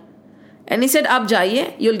out. And he said, Ab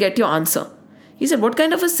jaiye, you'll get your answer. He said, what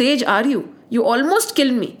kind of a sage are you? You almost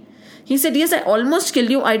killed me. He said, yes, I almost killed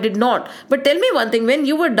you. I did not. But tell me one thing. When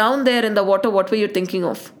you were down there in the water, what were you thinking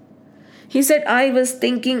of? He said, I was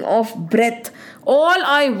thinking of breath. All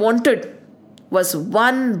I wanted was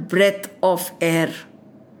one breath of air.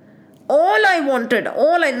 All I wanted,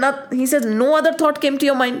 he says, no other thought came to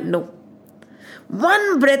your mind? No.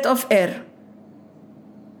 One breath of air.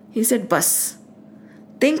 He said, bas,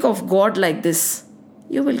 think of God like this.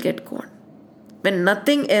 You will get God. When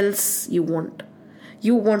nothing else you want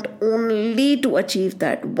only to achieve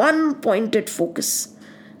that one pointed focus.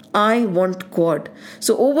 I want God.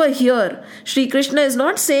 So over here, Sri Krishna is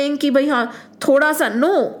not saying ki bhai haan, thoda sa.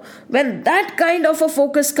 No. When that kind of a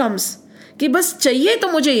focus comes, ki bas chahiye to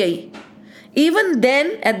mujhe yahi. Even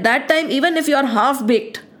then, at that time, even if you are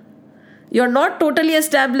half-baked, you're not totally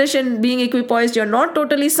established in being equipoised, you're not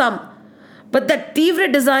totally some. But that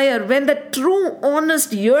tivra desire, when the true,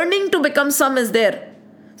 honest yearning to become some is there,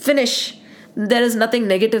 finish. There is nothing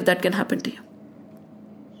negative that can happen to you.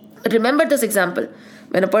 Remember this example.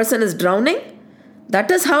 When a person is drowning,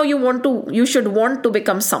 that is how you should want to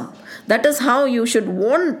become some. That is how you should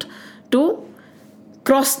want to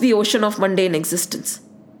cross the ocean of mundane existence.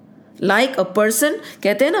 Like a person,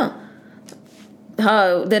 कहते हैं ना,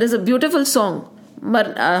 there is a beautiful song.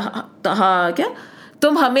 क्या?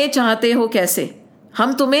 तुम हमें चाहते हो कैसे?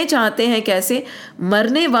 हम तुम्हें चाहते हैं कैसे?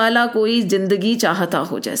 मरने वाला कोई जिंदगी चाहता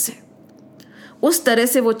हो जैसे. उस तरह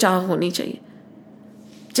से वो चाह होनी चाहिए.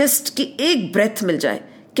 जस्ट कि एक ब्रेथ मिल जाए,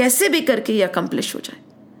 कैसे भी करके ये अकम्प्लिश हो जाए.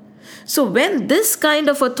 So when this kind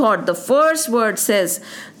of a thought, the first word says,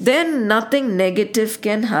 then nothing negative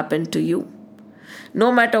can happen to you.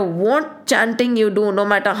 No matter what chanting you do, no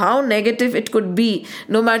matter how negative it could be,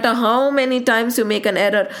 no matter how many times you make an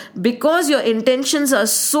error, because your intentions are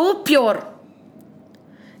so pure,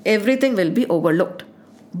 everything will be overlooked.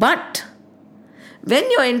 But when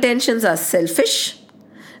your intentions are selfish,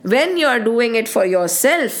 when you are doing it for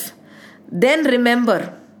yourself, then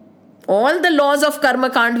remember, all the laws of karma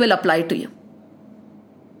kand will apply to you.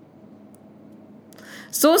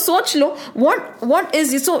 So soch lo, what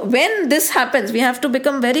is, so when this happens, we have to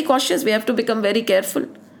become very cautious, we have to become very careful.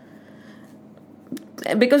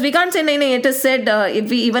 Because we can't say, no, it is said,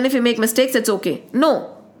 even if we make mistakes, it's okay.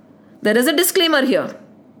 No, there is a disclaimer here.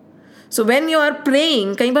 So when you are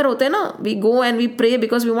praying, kahin baar hote hai na, we go and we pray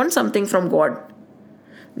because we want something from God.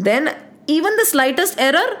 Then even the slightest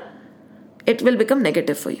error, it will become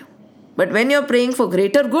negative for you. But when you are praying for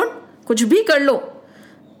greater good, kuch bhi kar lo,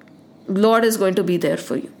 Lord is going to be there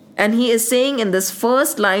for you. And he is saying in this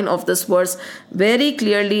first line of this verse very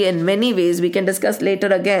clearly in many ways, we can discuss later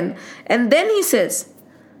again. And then he says,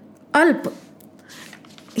 अल्प.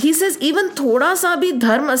 He says even थोड़ा सा भी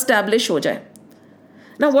धर्म establish हो जाए.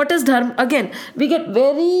 Now what is dharma? Again, we get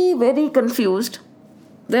very, very confused.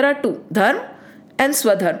 There are two, dharma and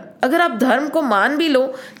swadharma. अगर आप धर्म को मान भी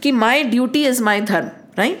लो कि my duty is my dharma,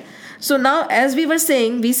 right? So now as we were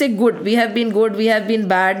saying, we say good, we have been good, we have been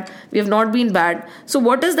bad, we have not been bad. So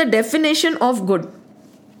what is the definition of good?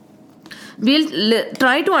 We'll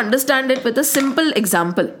try to understand it with a simple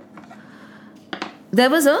example. There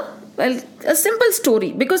was a simple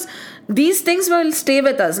story, because these things will stay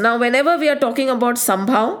with us. Now, whenever we are talking about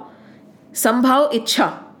sambhav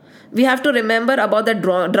ichha, we have to remember about the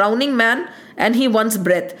drowning man and he wants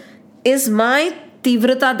breath. Is my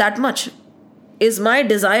tivrata that much? Is my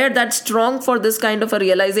desire that strong for this kind of a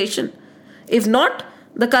realization? If not,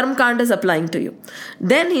 the karma kand is applying to you.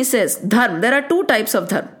 Then he says, dharma. There are two types of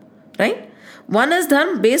dharma, right? One is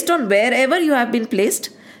dharma based on wherever you have been placed.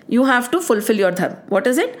 You have to fulfill your dharma. What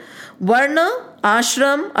is it? Varna,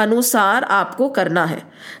 ashram, anusar aapko karna hai.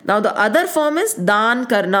 Now the other form is dan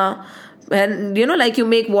karna. And like you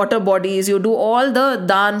make water bodies, you do all the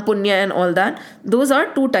dan, punya and all that. Those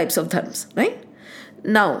are two types of dharmas, right?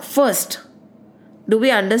 Now, first, do we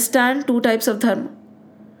understand two types of dharma?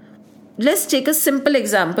 Let's take a simple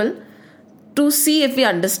example to see if we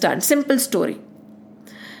understand. Simple story.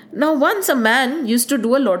 Now, once a man used to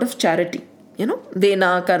do a lot of charity.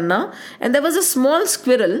 Dena, karna. And there was a small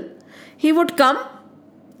squirrel. He would come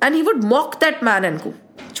and he would mock that man and go.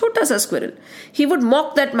 Chota sa squirrel. He would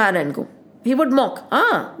mock that man and go. He would mock.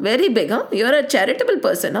 Very big, huh? You're a charitable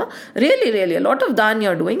person, huh? Really, really. A lot of dan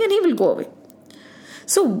you're doing, and he will go away.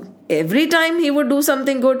 So, every time he would do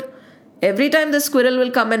something good, every time the squirrel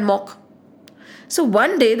will come and mock. So,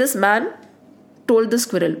 one day this man told the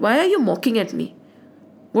squirrel, why are you mocking at me?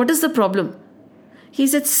 What is the problem? He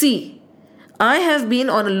said, see, I have been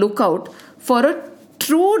on a lookout for a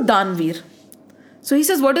true danveer. So he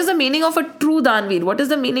says, what is the meaning of a true danveer? What is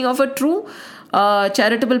the meaning of a true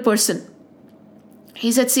charitable person?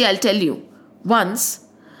 He said, see, I'll tell you. Once,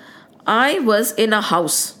 I was in a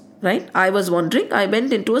house, right? I was wandering. I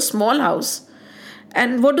went into a small house.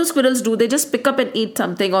 And what do squirrels do? They just pick up and eat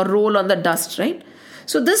something or roll on the dust, right?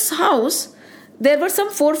 So this house, there were some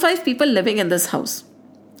 4 or 5 people living in this house.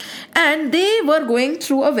 And they were going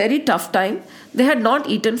through a very tough time. They had not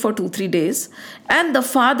eaten for 2-3 days. And the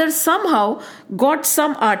father somehow got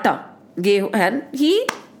some atta. And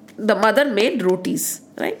the mother made rotis,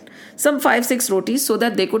 right? Some 5-6 rotis so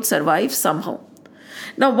that they could survive somehow.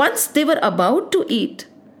 Now once they were about to eat,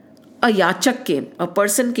 a yachak came. A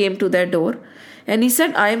person came to their door. And he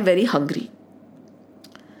said, I am very hungry.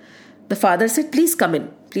 The father said, please come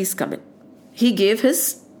in. Please come in. He gave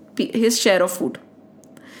his share of food.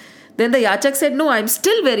 Then the yachak said, no, I'm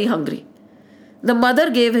still very hungry. The mother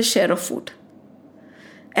gave his share of food.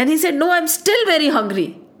 And he said, no, I'm still very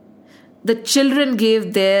hungry. The children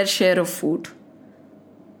gave their share of food.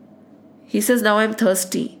 He says, now I'm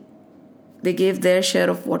thirsty. They gave their share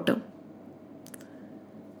of water.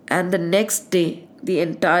 And the next day, the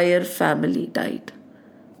entire family died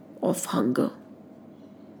of hunger.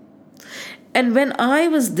 And when I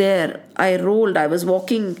was there, I was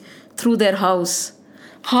walking through their house.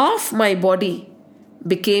 Half my body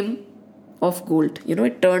became of gold.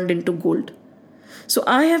 It turned into gold. So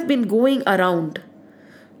I have been going around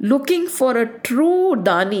looking for a true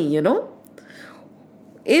dani,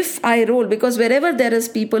 If I roll, because wherever there is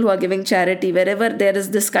people who are giving charity, wherever there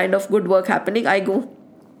is this kind of good work happening, I go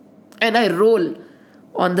and I roll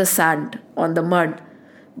on the sand, on the mud.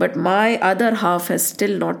 But my other half has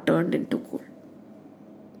still not turned into gold.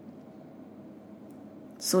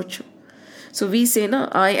 So true. So we say,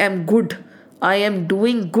 I am good. I am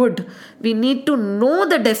doing good. We need to know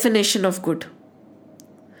the definition of good.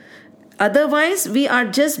 Otherwise, we are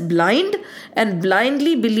just blind and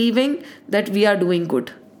blindly believing that we are doing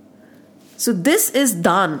good. So this is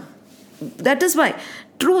dan. That is why.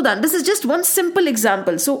 True dan. This is just one simple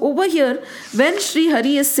example. So over here, when Sri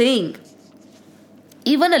Hari is saying,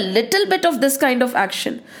 even a little bit of this kind of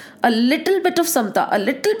action, a little bit of samta, a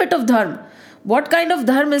little bit of dharma, what kind of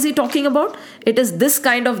dharma is he talking about? It is this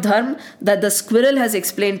kind of dharma that the squirrel has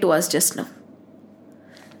explained to us just now.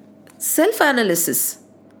 Self-analysis.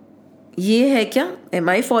 Ye hai kya? Am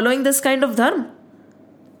I following this kind of dharma?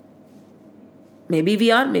 Maybe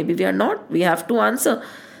we are, maybe we are not. We have to answer.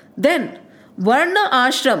 Then, Varna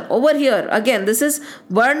Ashram. Over here, again, this is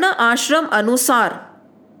Varna Ashram Anusar.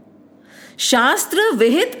 Shastra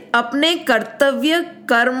Vihit apne kartavya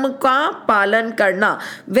karma ka palan karna.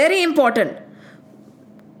 Very important.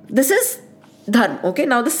 This is dharma. Okay,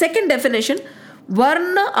 now the second definition,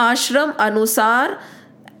 Varna Ashram Anusar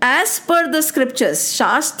as per the scriptures,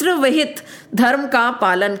 शास्त्र विहित धर्म का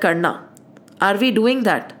पालन करना. Are we doing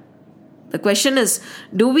that? The question is,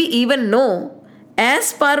 do we even know,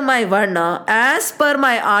 as per my varna, as per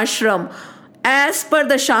my ashram, as per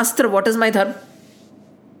the shastra, what is my dharma?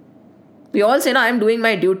 We all say, no, I'm doing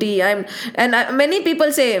my duty. Many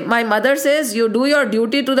people say, my mother says, you do your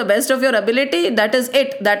duty to the best of your ability. That is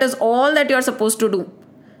it. That is all that you are supposed to do.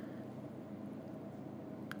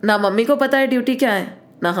 ना mummy को पता है duty क्या है,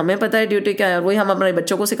 ना हमें पता है ड्यूटी क्या है, और वही हम अपने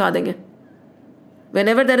बच्चों को सिखा देंगे.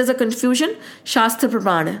 Whenever there is a confusion, शास्त्र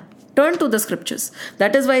प्रमाण है. Turn to the scriptures.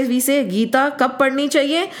 That is why we say Gita कब पढ़नी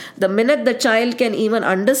चाहिए? The minute the child can even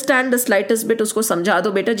understand the slightest bit, उसको समझा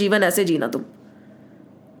दो बेटा जीवन ऐसे जीना तुम.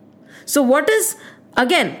 So what is,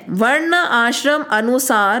 again, वर्ण आश्रम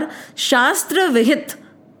अनुसार शास्त्र विहित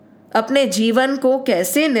अपने जीवन को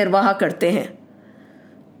कैसे निर्वाह करते हैं?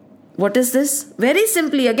 What is this? Very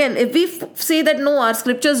simply, again, if we say that no, our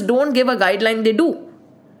scriptures don't give a guideline, they do.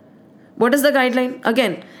 What is the guideline?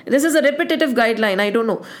 Again, this is a repetitive guideline. I don't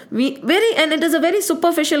know. And it is a very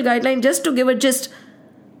superficial guideline. Just to give a gist,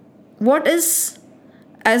 what is,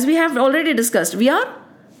 as we have already discussed, we are,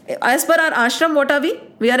 as per our ashram, what are we?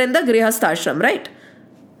 We are in the grihastha ashram, right?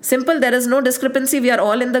 Simple, there is no discrepancy. We are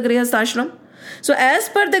all in the grihastha ashram. So as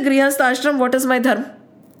per the grihastha ashram, what is my dharma?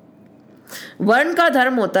 वर्ण का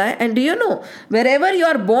धर्म होता है. And do you know, wherever you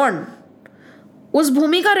are born, उस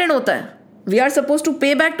भूमि का ऋण होता है. We are supposed to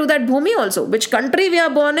pay back to that bhumi also. Which country we are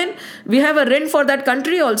born in, we have a rin for that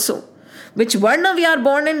country also. Which varna we are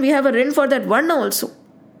born in, we have a rin for that varna also.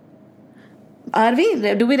 Are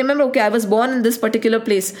we? Do we remember, okay, I was born in this particular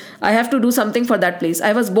place, I have to do something for that place.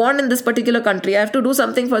 I was born in this particular country, I have to do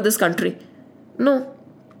something for this country. No.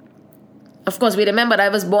 Of course, we remember I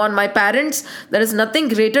was born, my parents, there is nothing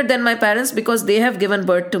greater than my parents because they have given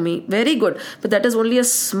birth to me. Very good. But that is only a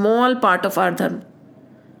small part of our dharma.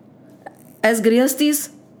 As grihasthis,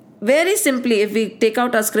 very simply, if we take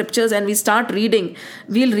out our scriptures and we start reading,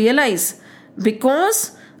 we'll realize,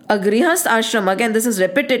 because a grihasth ashram, again this is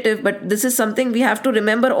repetitive, but this is something we have to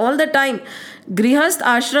remember all the time. Grihasth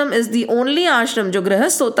ashram is the only ashram, jo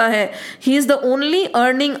grihasth hota hai, he is the only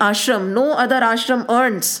earning ashram. No other ashram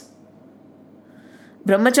earns.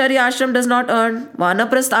 Brahmachari ashram does not earn,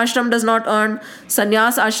 Vanaprasth ashram does not earn,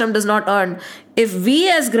 Sannyas ashram does not earn. If we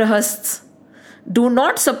as grihasths do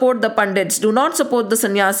not support the pandits, do not support the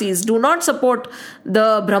sannyasis, do not support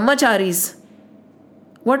the brahmacharis,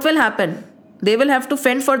 what will happen? They will have to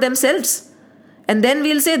fend for themselves. And then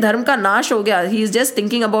we'll say, dharma ka nash ho gaya, he is just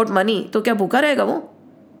thinking about money. तो क्या भूखा रहेगा वो?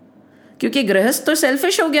 क्योंकि गृहस्थ तो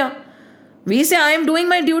selfish हो गया. We say, I am doing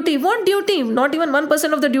my duty. What duty? Not even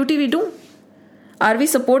 1% of the duty we do. Are we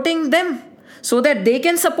supporting them so that they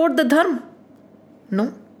can support the dharma?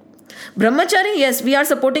 No. Brahmachari, yes, we are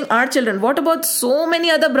supporting our children. What about so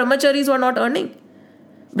many other brahmacharis who are not earning?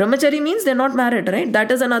 Brahmachari means they're not married, right?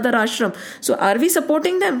 That is another ashram. So are we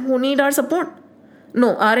supporting them who need our support?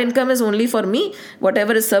 No, our income is only for me.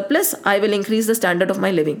 Whatever is surplus, I will increase the standard of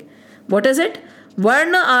my living. What is it?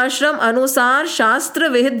 वर्ण आश्रम अनुसार शास्त्र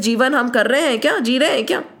विहित जीवन हम कर रहे हैं क्या? जी रहे हैं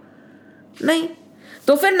क्या? नहीं.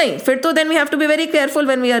 तो फिर नहीं. फिर तो then we have to be very careful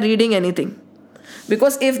when we are reading anything.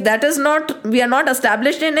 Because if that is not, we are not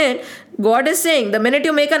established in it, God is saying, the minute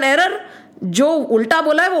you make an error, जो उल्टा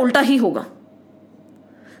बोला है वो उल्टा ही होगा.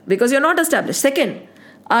 Because you're not established. Second,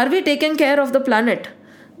 are we taking care of the planet?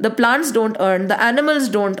 The plants don't earn, the animals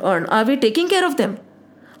don't earn. Are we taking care of them?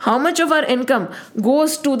 How much of our income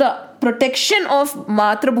goes to the protection of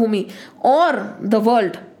Matrabhumi or the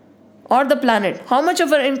world or the planet? How much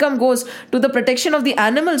of our income goes to the protection of the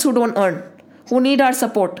animals who don't earn, who need our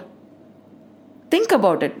support? Think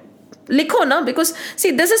about it. Likho na, because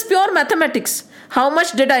see, this is pure mathematics. How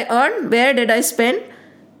much did I earn? Where did I spend?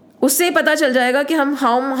 उससे ही पता चल जाएगा कि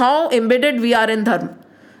हम how embedded we are in dharma.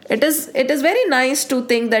 It is very nice to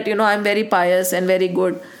think that, I'm very pious and very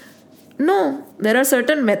good. No, there are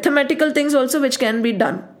certain mathematical things also which can be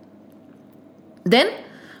done. Then,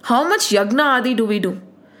 how much yagna adi do we do?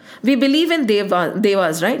 We believe in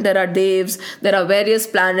devas, right? There are devs, there are various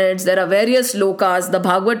planets, there are various lokas. The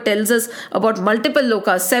Bhagavad tells us about multiple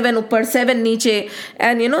lokas, 7 uppar, 7 niche.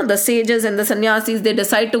 And the sages and the sannyasis, they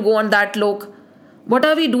decide to go on that lok. What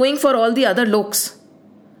are we doing for all the other loks?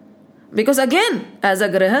 Because again, as a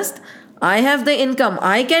grihasth, I have the income.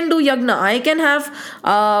 I can do yagna. I can have,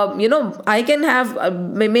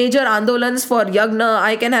 major andolans for yagna.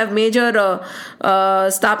 I can have major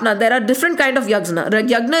stapna. There are different kind of yagna.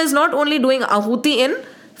 Yagna is not only doing ahuti in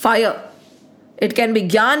fire. It can be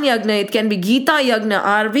Gyan Yagna. It can be Geeta Yagna.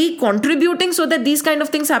 Are we contributing so that these kind of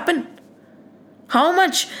things happen? How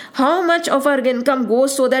much of our income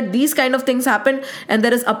goes so that these kind of things happen and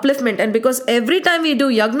there is upliftment? And because every time we do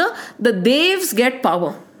yagna, the devs get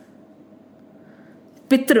power.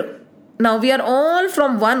 Pitra. Now we are all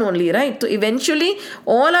from one only, right? So eventually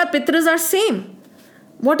all our pitras are same.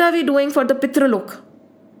 What are we doing for the pitralok?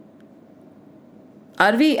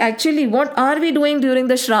 What are we doing during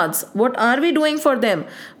the shrads? What are we doing for them?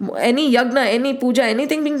 Any yagna, any puja,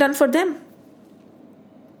 anything being done for them?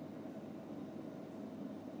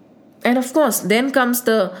 And of course, then comes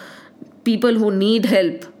the people who need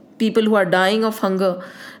help, people who are dying of hunger.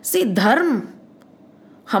 See, dharma,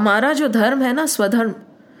 हमारा जो धर्म है ना, स्वधर्म,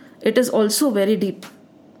 it is also very deep.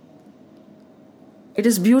 It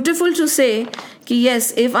is beautiful to say कि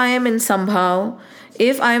yes, if I am in Sambhav,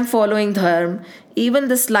 if I am following dharma, even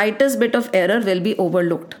the slightest bit of error will be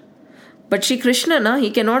overlooked. But Shri Krishna, he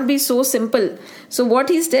cannot be so simple. So what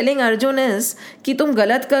he is telling Arjun is कि तुम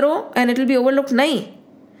गलत करो and it will be overlooked. नहीं.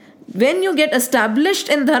 When you get established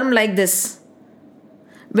in dharma like this,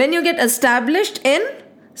 when you get established in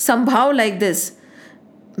Sambhav like this,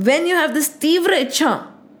 when you have this tivra ichha,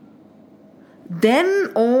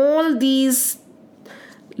 then all these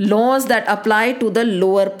laws that apply to the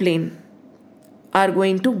lower plane are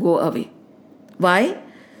going to go away. Why?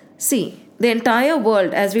 See, the entire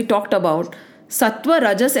world, as we talked about, Sattva,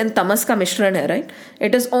 Rajas and Tamas ka mishran hai, right?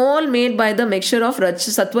 It is all made by the mixture of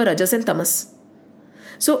Sattva, Rajas and Tamas.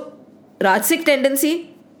 So, Rajasic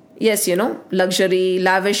tendency, yes, luxury,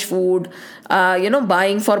 lavish food,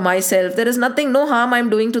 buying for myself. There is nothing, no harm I'm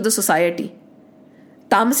doing to the society.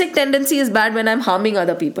 Tamasic tendency is bad when I'm harming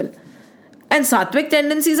other people. And Sattvic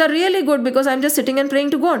tendencies are really good because I'm just sitting and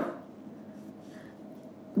praying to God.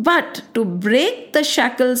 But to break the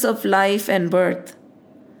shackles of life and birth,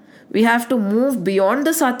 we have to move beyond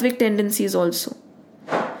the Sattvic tendencies also.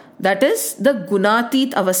 That is the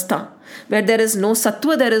Gunatit Avastha, where there is no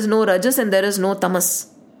Sattva, there is no Rajas and there is no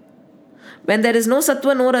Tamas. When there is no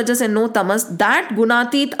Sattva, no Rajas and no Tamas, that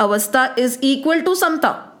Gunatit Avastha is equal to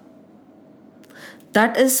Samta.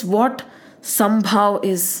 That is what Sambhav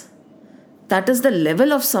is. That is the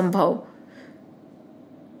level of Sambhav.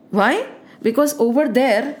 Why? Because over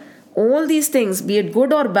there, all these things, be it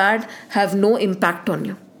good or bad, have no impact on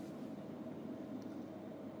you.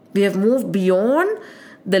 We have moved beyond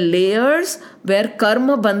the layers where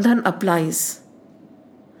karma bandhan applies.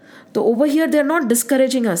 So over here, they are not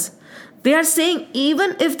discouraging us. They are saying,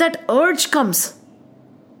 even if that urge comes,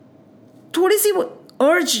 थोड़ी सी वो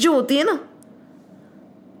urge जो होती है ना,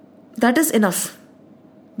 that is enough.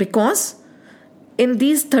 Because in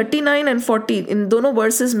these 39 and 40, in दोनों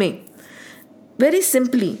verses में, very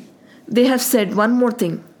simply, they have said one more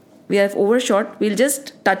thing. We have overshot. We'll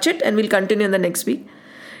just touch it and we'll continue in the next week.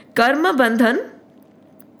 Karma bandhan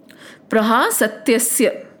praha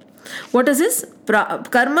satyasya. What is this?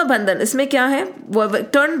 Karma bandhan. इसमें क्या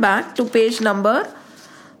है? Turn back to page number.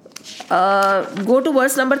 Go to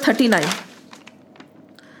verse number 39.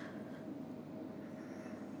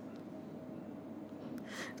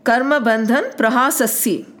 Karma bandhan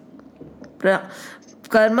prahasasya.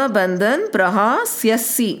 Karma bandhan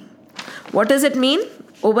prahasyasya. What does it mean?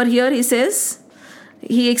 Over here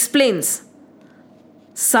he explains.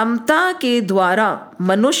 समता के द्वारा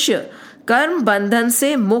मनुष्य कर्म बंधन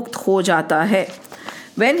से मुक्त हो जाता है.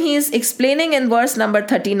 When he is explaining in verse number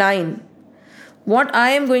 39, what I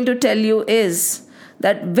am going to tell you is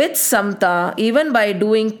that with samta, even by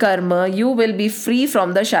doing karma, you will be free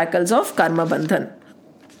from the shackles of karma bandhan.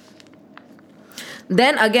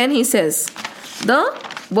 Then again he says, the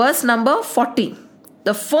verse number 40,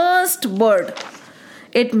 the first word,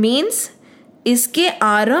 it means iske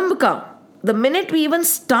आरंभ का, the minute we even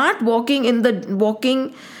start walking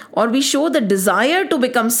or we show the desire to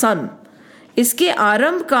become son, इसके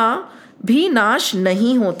आरंभ का भी नाश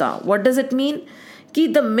नहीं होता. What does it mean?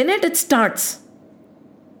 कि the minute it starts,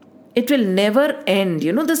 it will never end.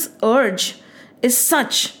 This urge is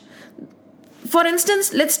such. For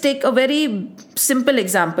instance, let's take a very simple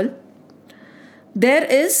example. There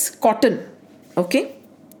is cotton, okay?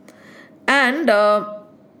 And, no,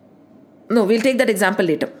 we'll take that example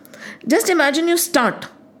later. Just imagine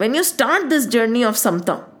when you start this journey of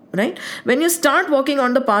samta, right? When you start walking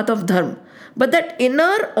on the path of dharma, but that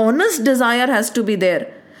inner honest desire has to be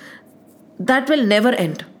there. That will never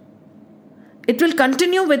end. It will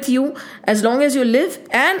continue with you as long as you live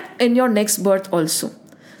and in your next birth also.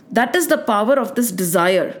 That is the power of this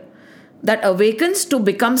desire that awakens to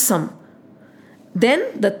become some.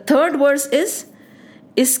 Then the third verse is,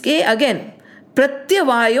 iske again,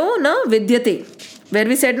 pratyavayo na vidyate. Where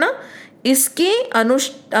we said na, iske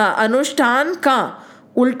अनुष्ठान का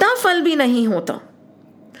उल्टा फल भी नहीं होता.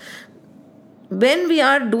 when we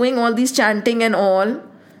are doing all these chanting and all,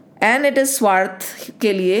 and it is swarth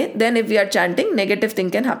ke liye, then if we are chanting, negative thing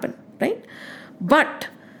can happen, right? But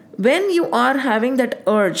when you are having that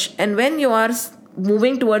urge, and when you are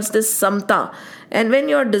moving towards this samta, and when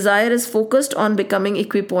your desire is focused on becoming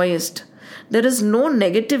equipoised, there is no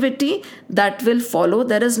negativity that will follow.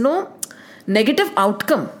 There is no negative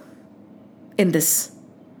outcome in this.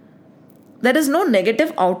 There is no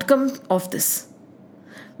negative outcome of this.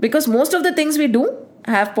 Because most of the things we do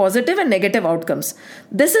have positive and negative outcomes.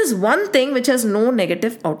 This is one thing which has no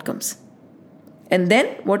negative outcomes. And then,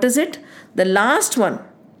 what is it? The last one.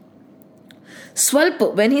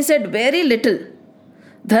 Swalpa, when he said very little,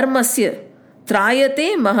 dharmasya,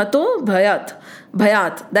 trayate mahato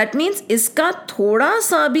bhayat. That means, iska thoda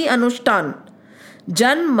sa bhi अनुष्ठान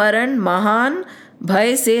जन मरण महान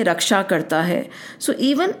भय से रक्षा करता है. So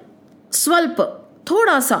even swalpa,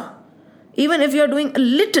 thoda sa, even if you are doing a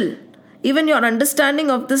little, even your understanding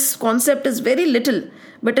of this concept is very little,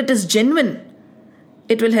 but it is genuine,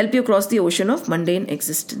 it will help you cross the ocean of mundane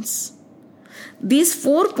existence. These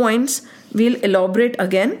 4 points we'll elaborate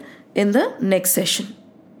again in the next session.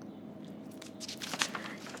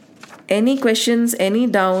 Any questions, any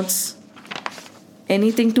doubts,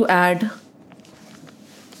 anything to add?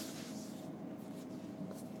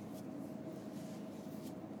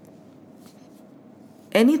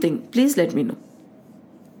 Anything, please let me know.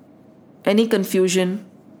 Any confusion?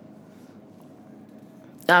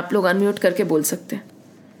 आप लोग unmute करके बोल सकते हैं.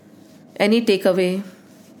 Any takeaway?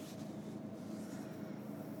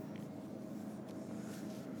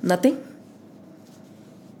 Nothing?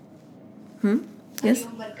 Yes?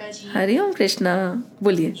 Hari Om Krishna.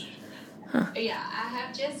 बोलिए. Yeah, I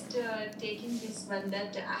have just taken this one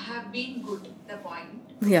that I have been good, the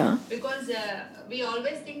point. Yeah. Because we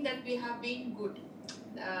always think that we have been good.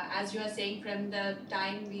 As you are saying, from the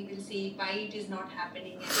time we will see why it is not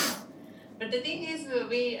happening anymore. But the thing is,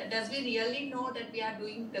 does we really know that we are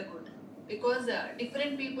doing the good? Because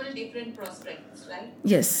different people, different prospects, right?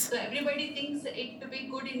 Yes. So everybody thinks it to be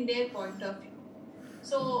good in their point of view.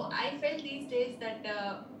 So I felt these days that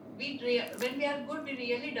when we are good, we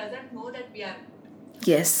really doesn't know that we are good.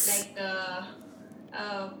 Yes. Like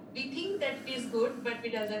we think that it is good, but we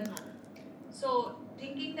doesn't know. So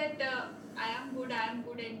thinking that I am good,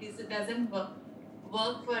 and this doesn't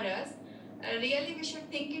work for us. Really, we should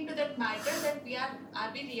think into that matter that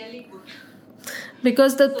are we really good?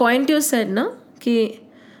 Because the point you said, na, कि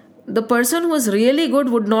the person who is really good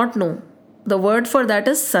would not know. The word for that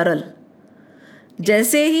is saral.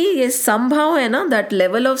 जैसे ही ये संभाव है ना, that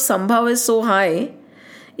level of संभाव is so high,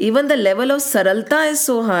 even the level of saralta is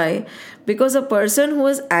so high, because a person who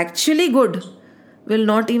is actually good will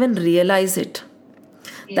not even realize it.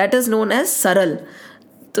 Yes. That is known as saral.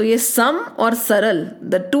 So ये sam or saral,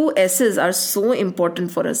 the two S's are so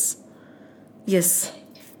important for us. Yes.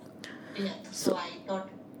 Yeah. So I thought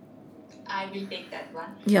I will take that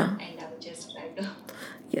one. Yeah. And I will just try to.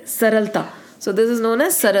 Yes, saralta. So this is known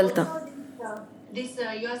as saralta. This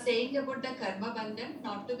you are saying about the karma bandhan,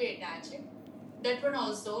 not to be attached. That one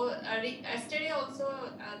also, yesterday also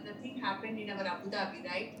the thing happened in our Abu Dhabi,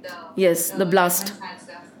 right? The blast.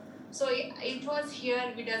 So it was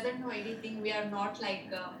here, we doesn't know anything, we are not like,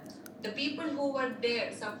 the people who were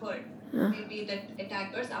there suffered. Maybe the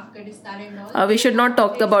attackers, Afghanistan and all. We should not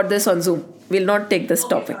talk about this on Zoom. We'll not take this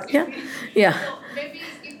topic. Sorry. Yeah. So maybe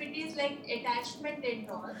if it is like attachment and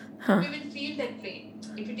all, we will feel that pain.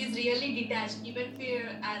 If it is really detached, even if we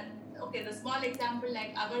are, the small example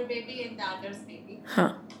like our baby and the other's baby.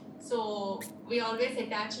 So we always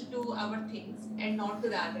attach to our things and not to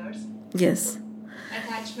the others. Yes.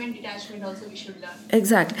 Attachment, detachment also we should learn.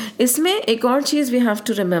 Exactly. इसमें एक और चीज we have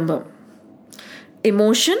to remember.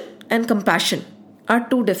 Emotion and compassion are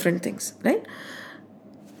two different things, right?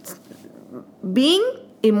 Being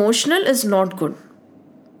emotional is not good,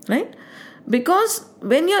 right? Because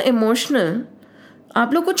when you're emotional,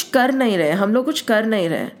 आप लोग कुछ कर नहीं रहे, हम लोग कुछ कर नहीं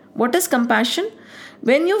रहे. What is compassion?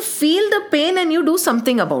 When you feel the pain and you do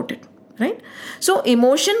something about it, right? So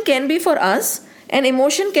emotion can be for us and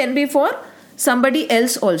emotion can be for somebody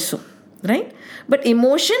else also, right? But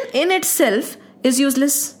emotion in itself is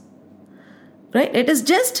useless, right? It is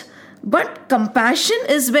just, but compassion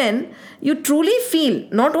is when you truly feel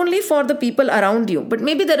not only for the people around you, but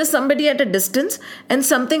maybe there is somebody at a distance and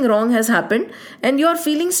something wrong has happened and you are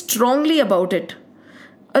feeling strongly about it.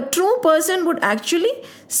 A true person would actually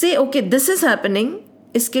say, okay, this is happening,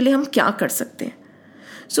 इसके लिए हम क्या कर सकते हैं?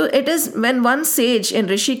 So it is when one sage in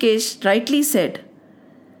Rishikesh rightly said,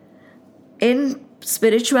 in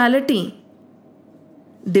spirituality,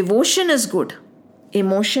 devotion is good,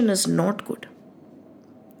 emotion is not good.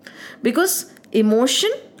 Because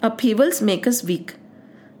Emotion upheavals make us weak.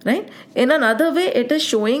 Right? In another way, it is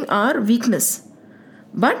showing our weakness.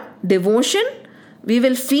 But devotion, we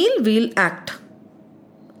will feel, we'll act.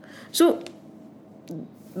 So,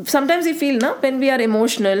 sometimes we feel, when we are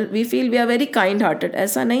emotional, we feel we are very kind-hearted.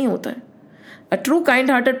 ऐसा नहीं होता है. A true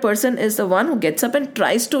kind-hearted person is the one who gets up and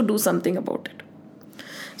tries to do something about it.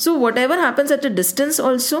 So, whatever happens at a distance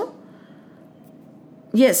also,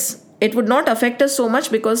 yes, it would not affect us so much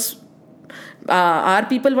because our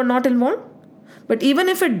people were not involved. But even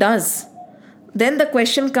if it does, then the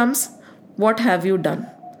question comes, what have you done?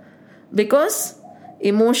 Because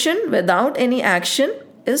emotion without any action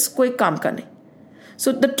is koi kaam ka nahi.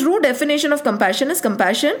 So the true definition of compassion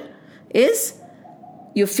is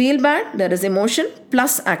you feel bad, there is emotion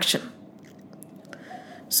plus action.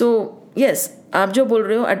 So yes, आप जो बोल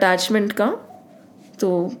रहे हो attachment का,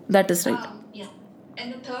 तो that is right. Yeah.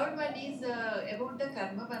 And the third one is about the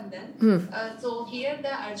karma bandhan. So here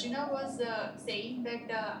the Arjuna was saying that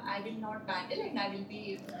I will not battle and I will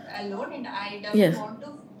be alone and I don't want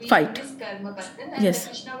to be fight in this karma bandhan. And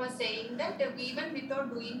Krishna was saying that even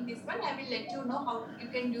without doing this one, I will let you know how you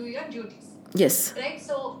can do your duties. Yes. Right.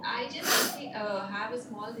 So I just have a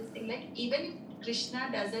small this thing, like even if Krishna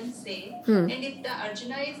doesn't say, and if the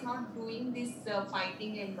Arjuna is not doing this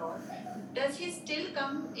fighting and all, does he still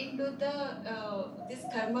come into the this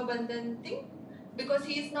karma bandhan thing? Because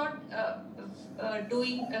he is not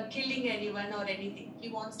doing killing anyone or anything. He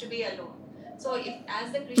wants to be alone. So if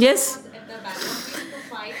as the Krishna was at the battlefield to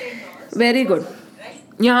fight and all, so very good. Right?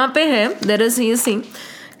 यहाँ पे है there is he is saying,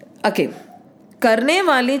 okay, करने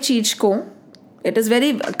वाली चीज को it is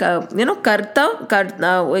very क्या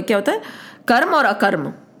होता है, कर्म और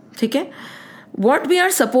अकर्म, ठीक है, what we are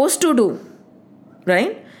supposed to do,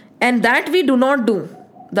 right, and that we do not do,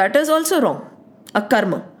 that is also wrong,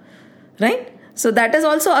 akarma, right? So that is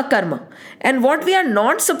also akarma. And what we are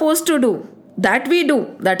not supposed to do, that we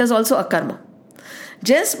do, that is also akarma.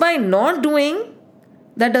 Just by not doing,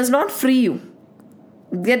 that does not free you.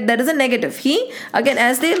 That is a negative. He, again,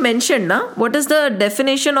 as they mentioned, what is the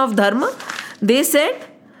definition of dharma? They said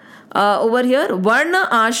over here, varna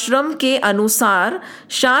ashram ke anusar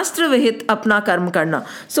shastra vihit apna karm karna.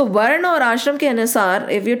 So varna or ashram ke anusar,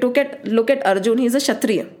 if you look at Arjun, he is a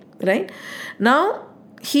kshatriya, right? Now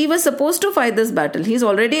he was supposed to fight this battle. He is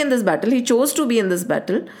already in this battle. He chose to be in this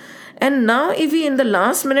battle. And now if he in the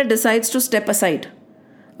last minute decides to step aside,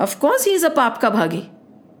 of course he is a paap ka bhagi,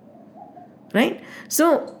 right?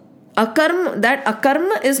 So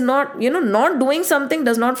akarma is not, not doing something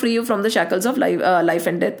does not free you from the shackles of life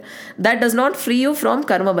and death. That does not free you from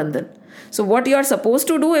karma bandhan. So what you are supposed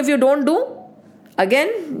to do, if you don't do,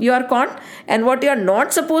 again you are caught. And what you are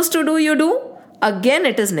not supposed to do, you do, again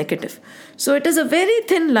it is negative. So it is a very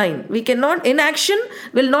thin line. We cannot, inaction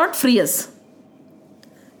will not free us.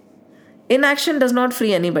 Inaction does not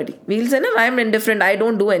free anybody. We will say, no, I am indifferent, I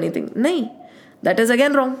don't do anything. Nahi, that is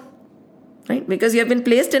again wrong. Right? Because you have been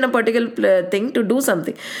placed in a particular thing to do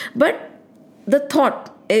something. But the thought,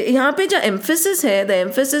 यहाँ पे जो emphasis है, the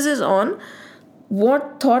emphasis is on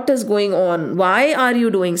what thought is going on. Why are you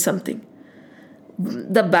doing something?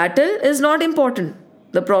 The battle is not important.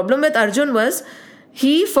 The problem with Arjun was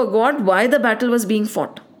he forgot why the battle was being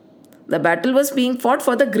fought. The battle was being fought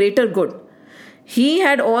for the greater good. He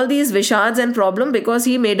had all these vishads and problems because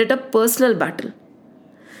he made it a personal battle.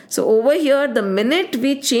 So over here, the minute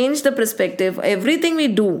we change the perspective, everything we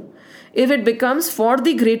do, if it becomes for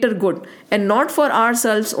the greater good and not for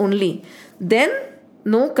ourselves only, then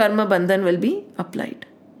no karma bandhan will be applied.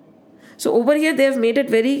 So over here, they have made it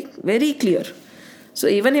very, very clear. So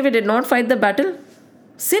even if we did not fight the battle,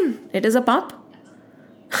 sin, it is a paap.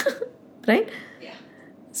 Right? Yeah.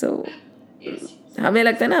 So, हमें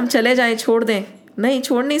लगता है ना हम चले जाएं, छोड़ दें. नहीं,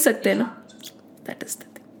 छोड़ नहीं सकते ना. That is the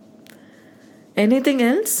thing. Anything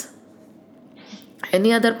else?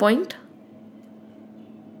 Any other point?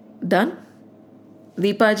 Done?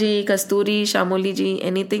 Deepa ji, Kasturi, Shamoli ji,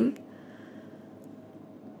 anything?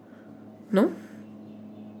 No?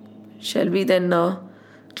 Shall we then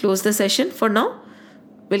close the session for now?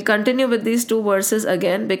 We'll continue with these two verses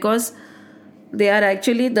again because they are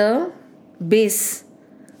actually the base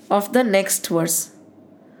of the next verse.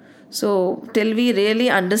 So, till we really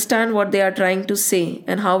understand what they are trying to say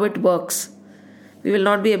and how it works, we will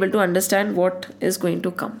not be able to understand what is going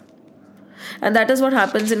to come. And that is what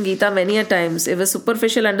happens in Geeta many a times. If a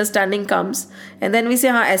superficial understanding comes and then we say,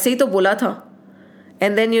 हाँ ऐसे ही तो बोला था,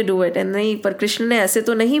 and then you do it. And नहीं, पर कृष्ण ने ऐसे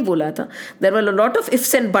तो नहीं बोला था. There were a lot of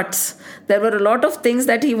ifs and buts. There were a lot of things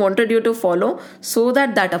that he wanted you to follow so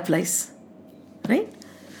that applies. Right?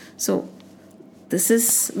 So,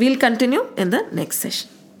 we'll continue in the next session.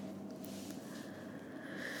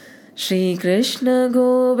 Shri Krishna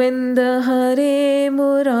Govinda Hare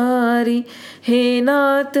Murari, He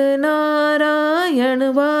Nath Narayan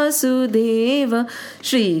Vasudeva.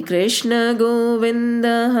 Shri Krishna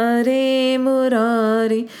Govinda Hare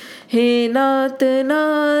Murari, He Nath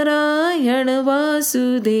Narayan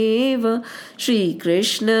Vasudeva. Shri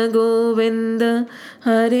Krishna Govinda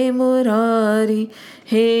Hare Murari,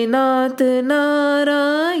 He Nath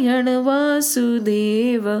Narayan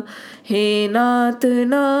Vasudeva. He Nath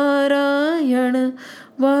Narayan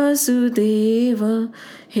Vasudeva.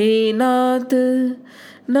 He Nath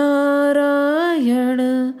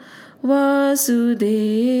Narayan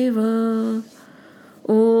Vasudeva.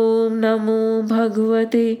 Om Namo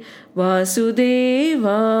Bhagavate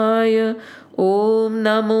Vasudevaya. Om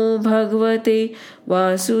Namo Bhagavate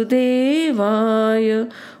Vasudevaya.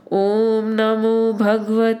 Om Namo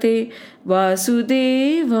Bhagavate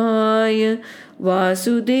Vasudevaya.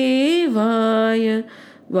 Vasudevaya.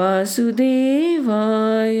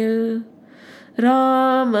 Vasudevaya.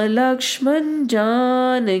 Ram Lakshman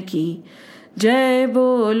Janaki, Jai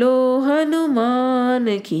Bolo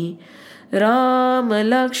Hanuman ki. Ram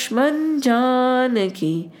Lakshman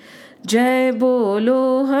Janaki, Jai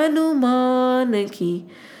Bolo Hanuman ki.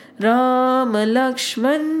 Ram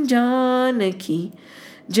Lakshman Janaki,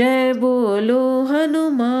 Jai Bolo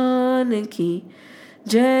Hanuman ki.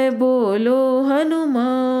 Jai Bolo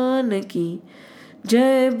Hanuman ki.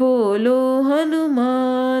 Jai Bolo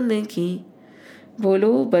Hanuman ki.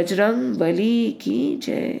 Bolo Bajrang Bali ki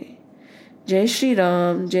jai. Jai Shri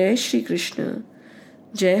Ram, Jai Shri Krishna,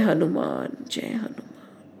 Jai Hanuman, Jai Hanuman.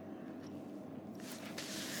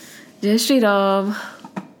 Jai Shri Ram.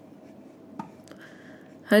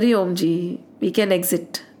 Hari Om Ji. We can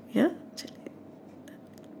exit. Yeah.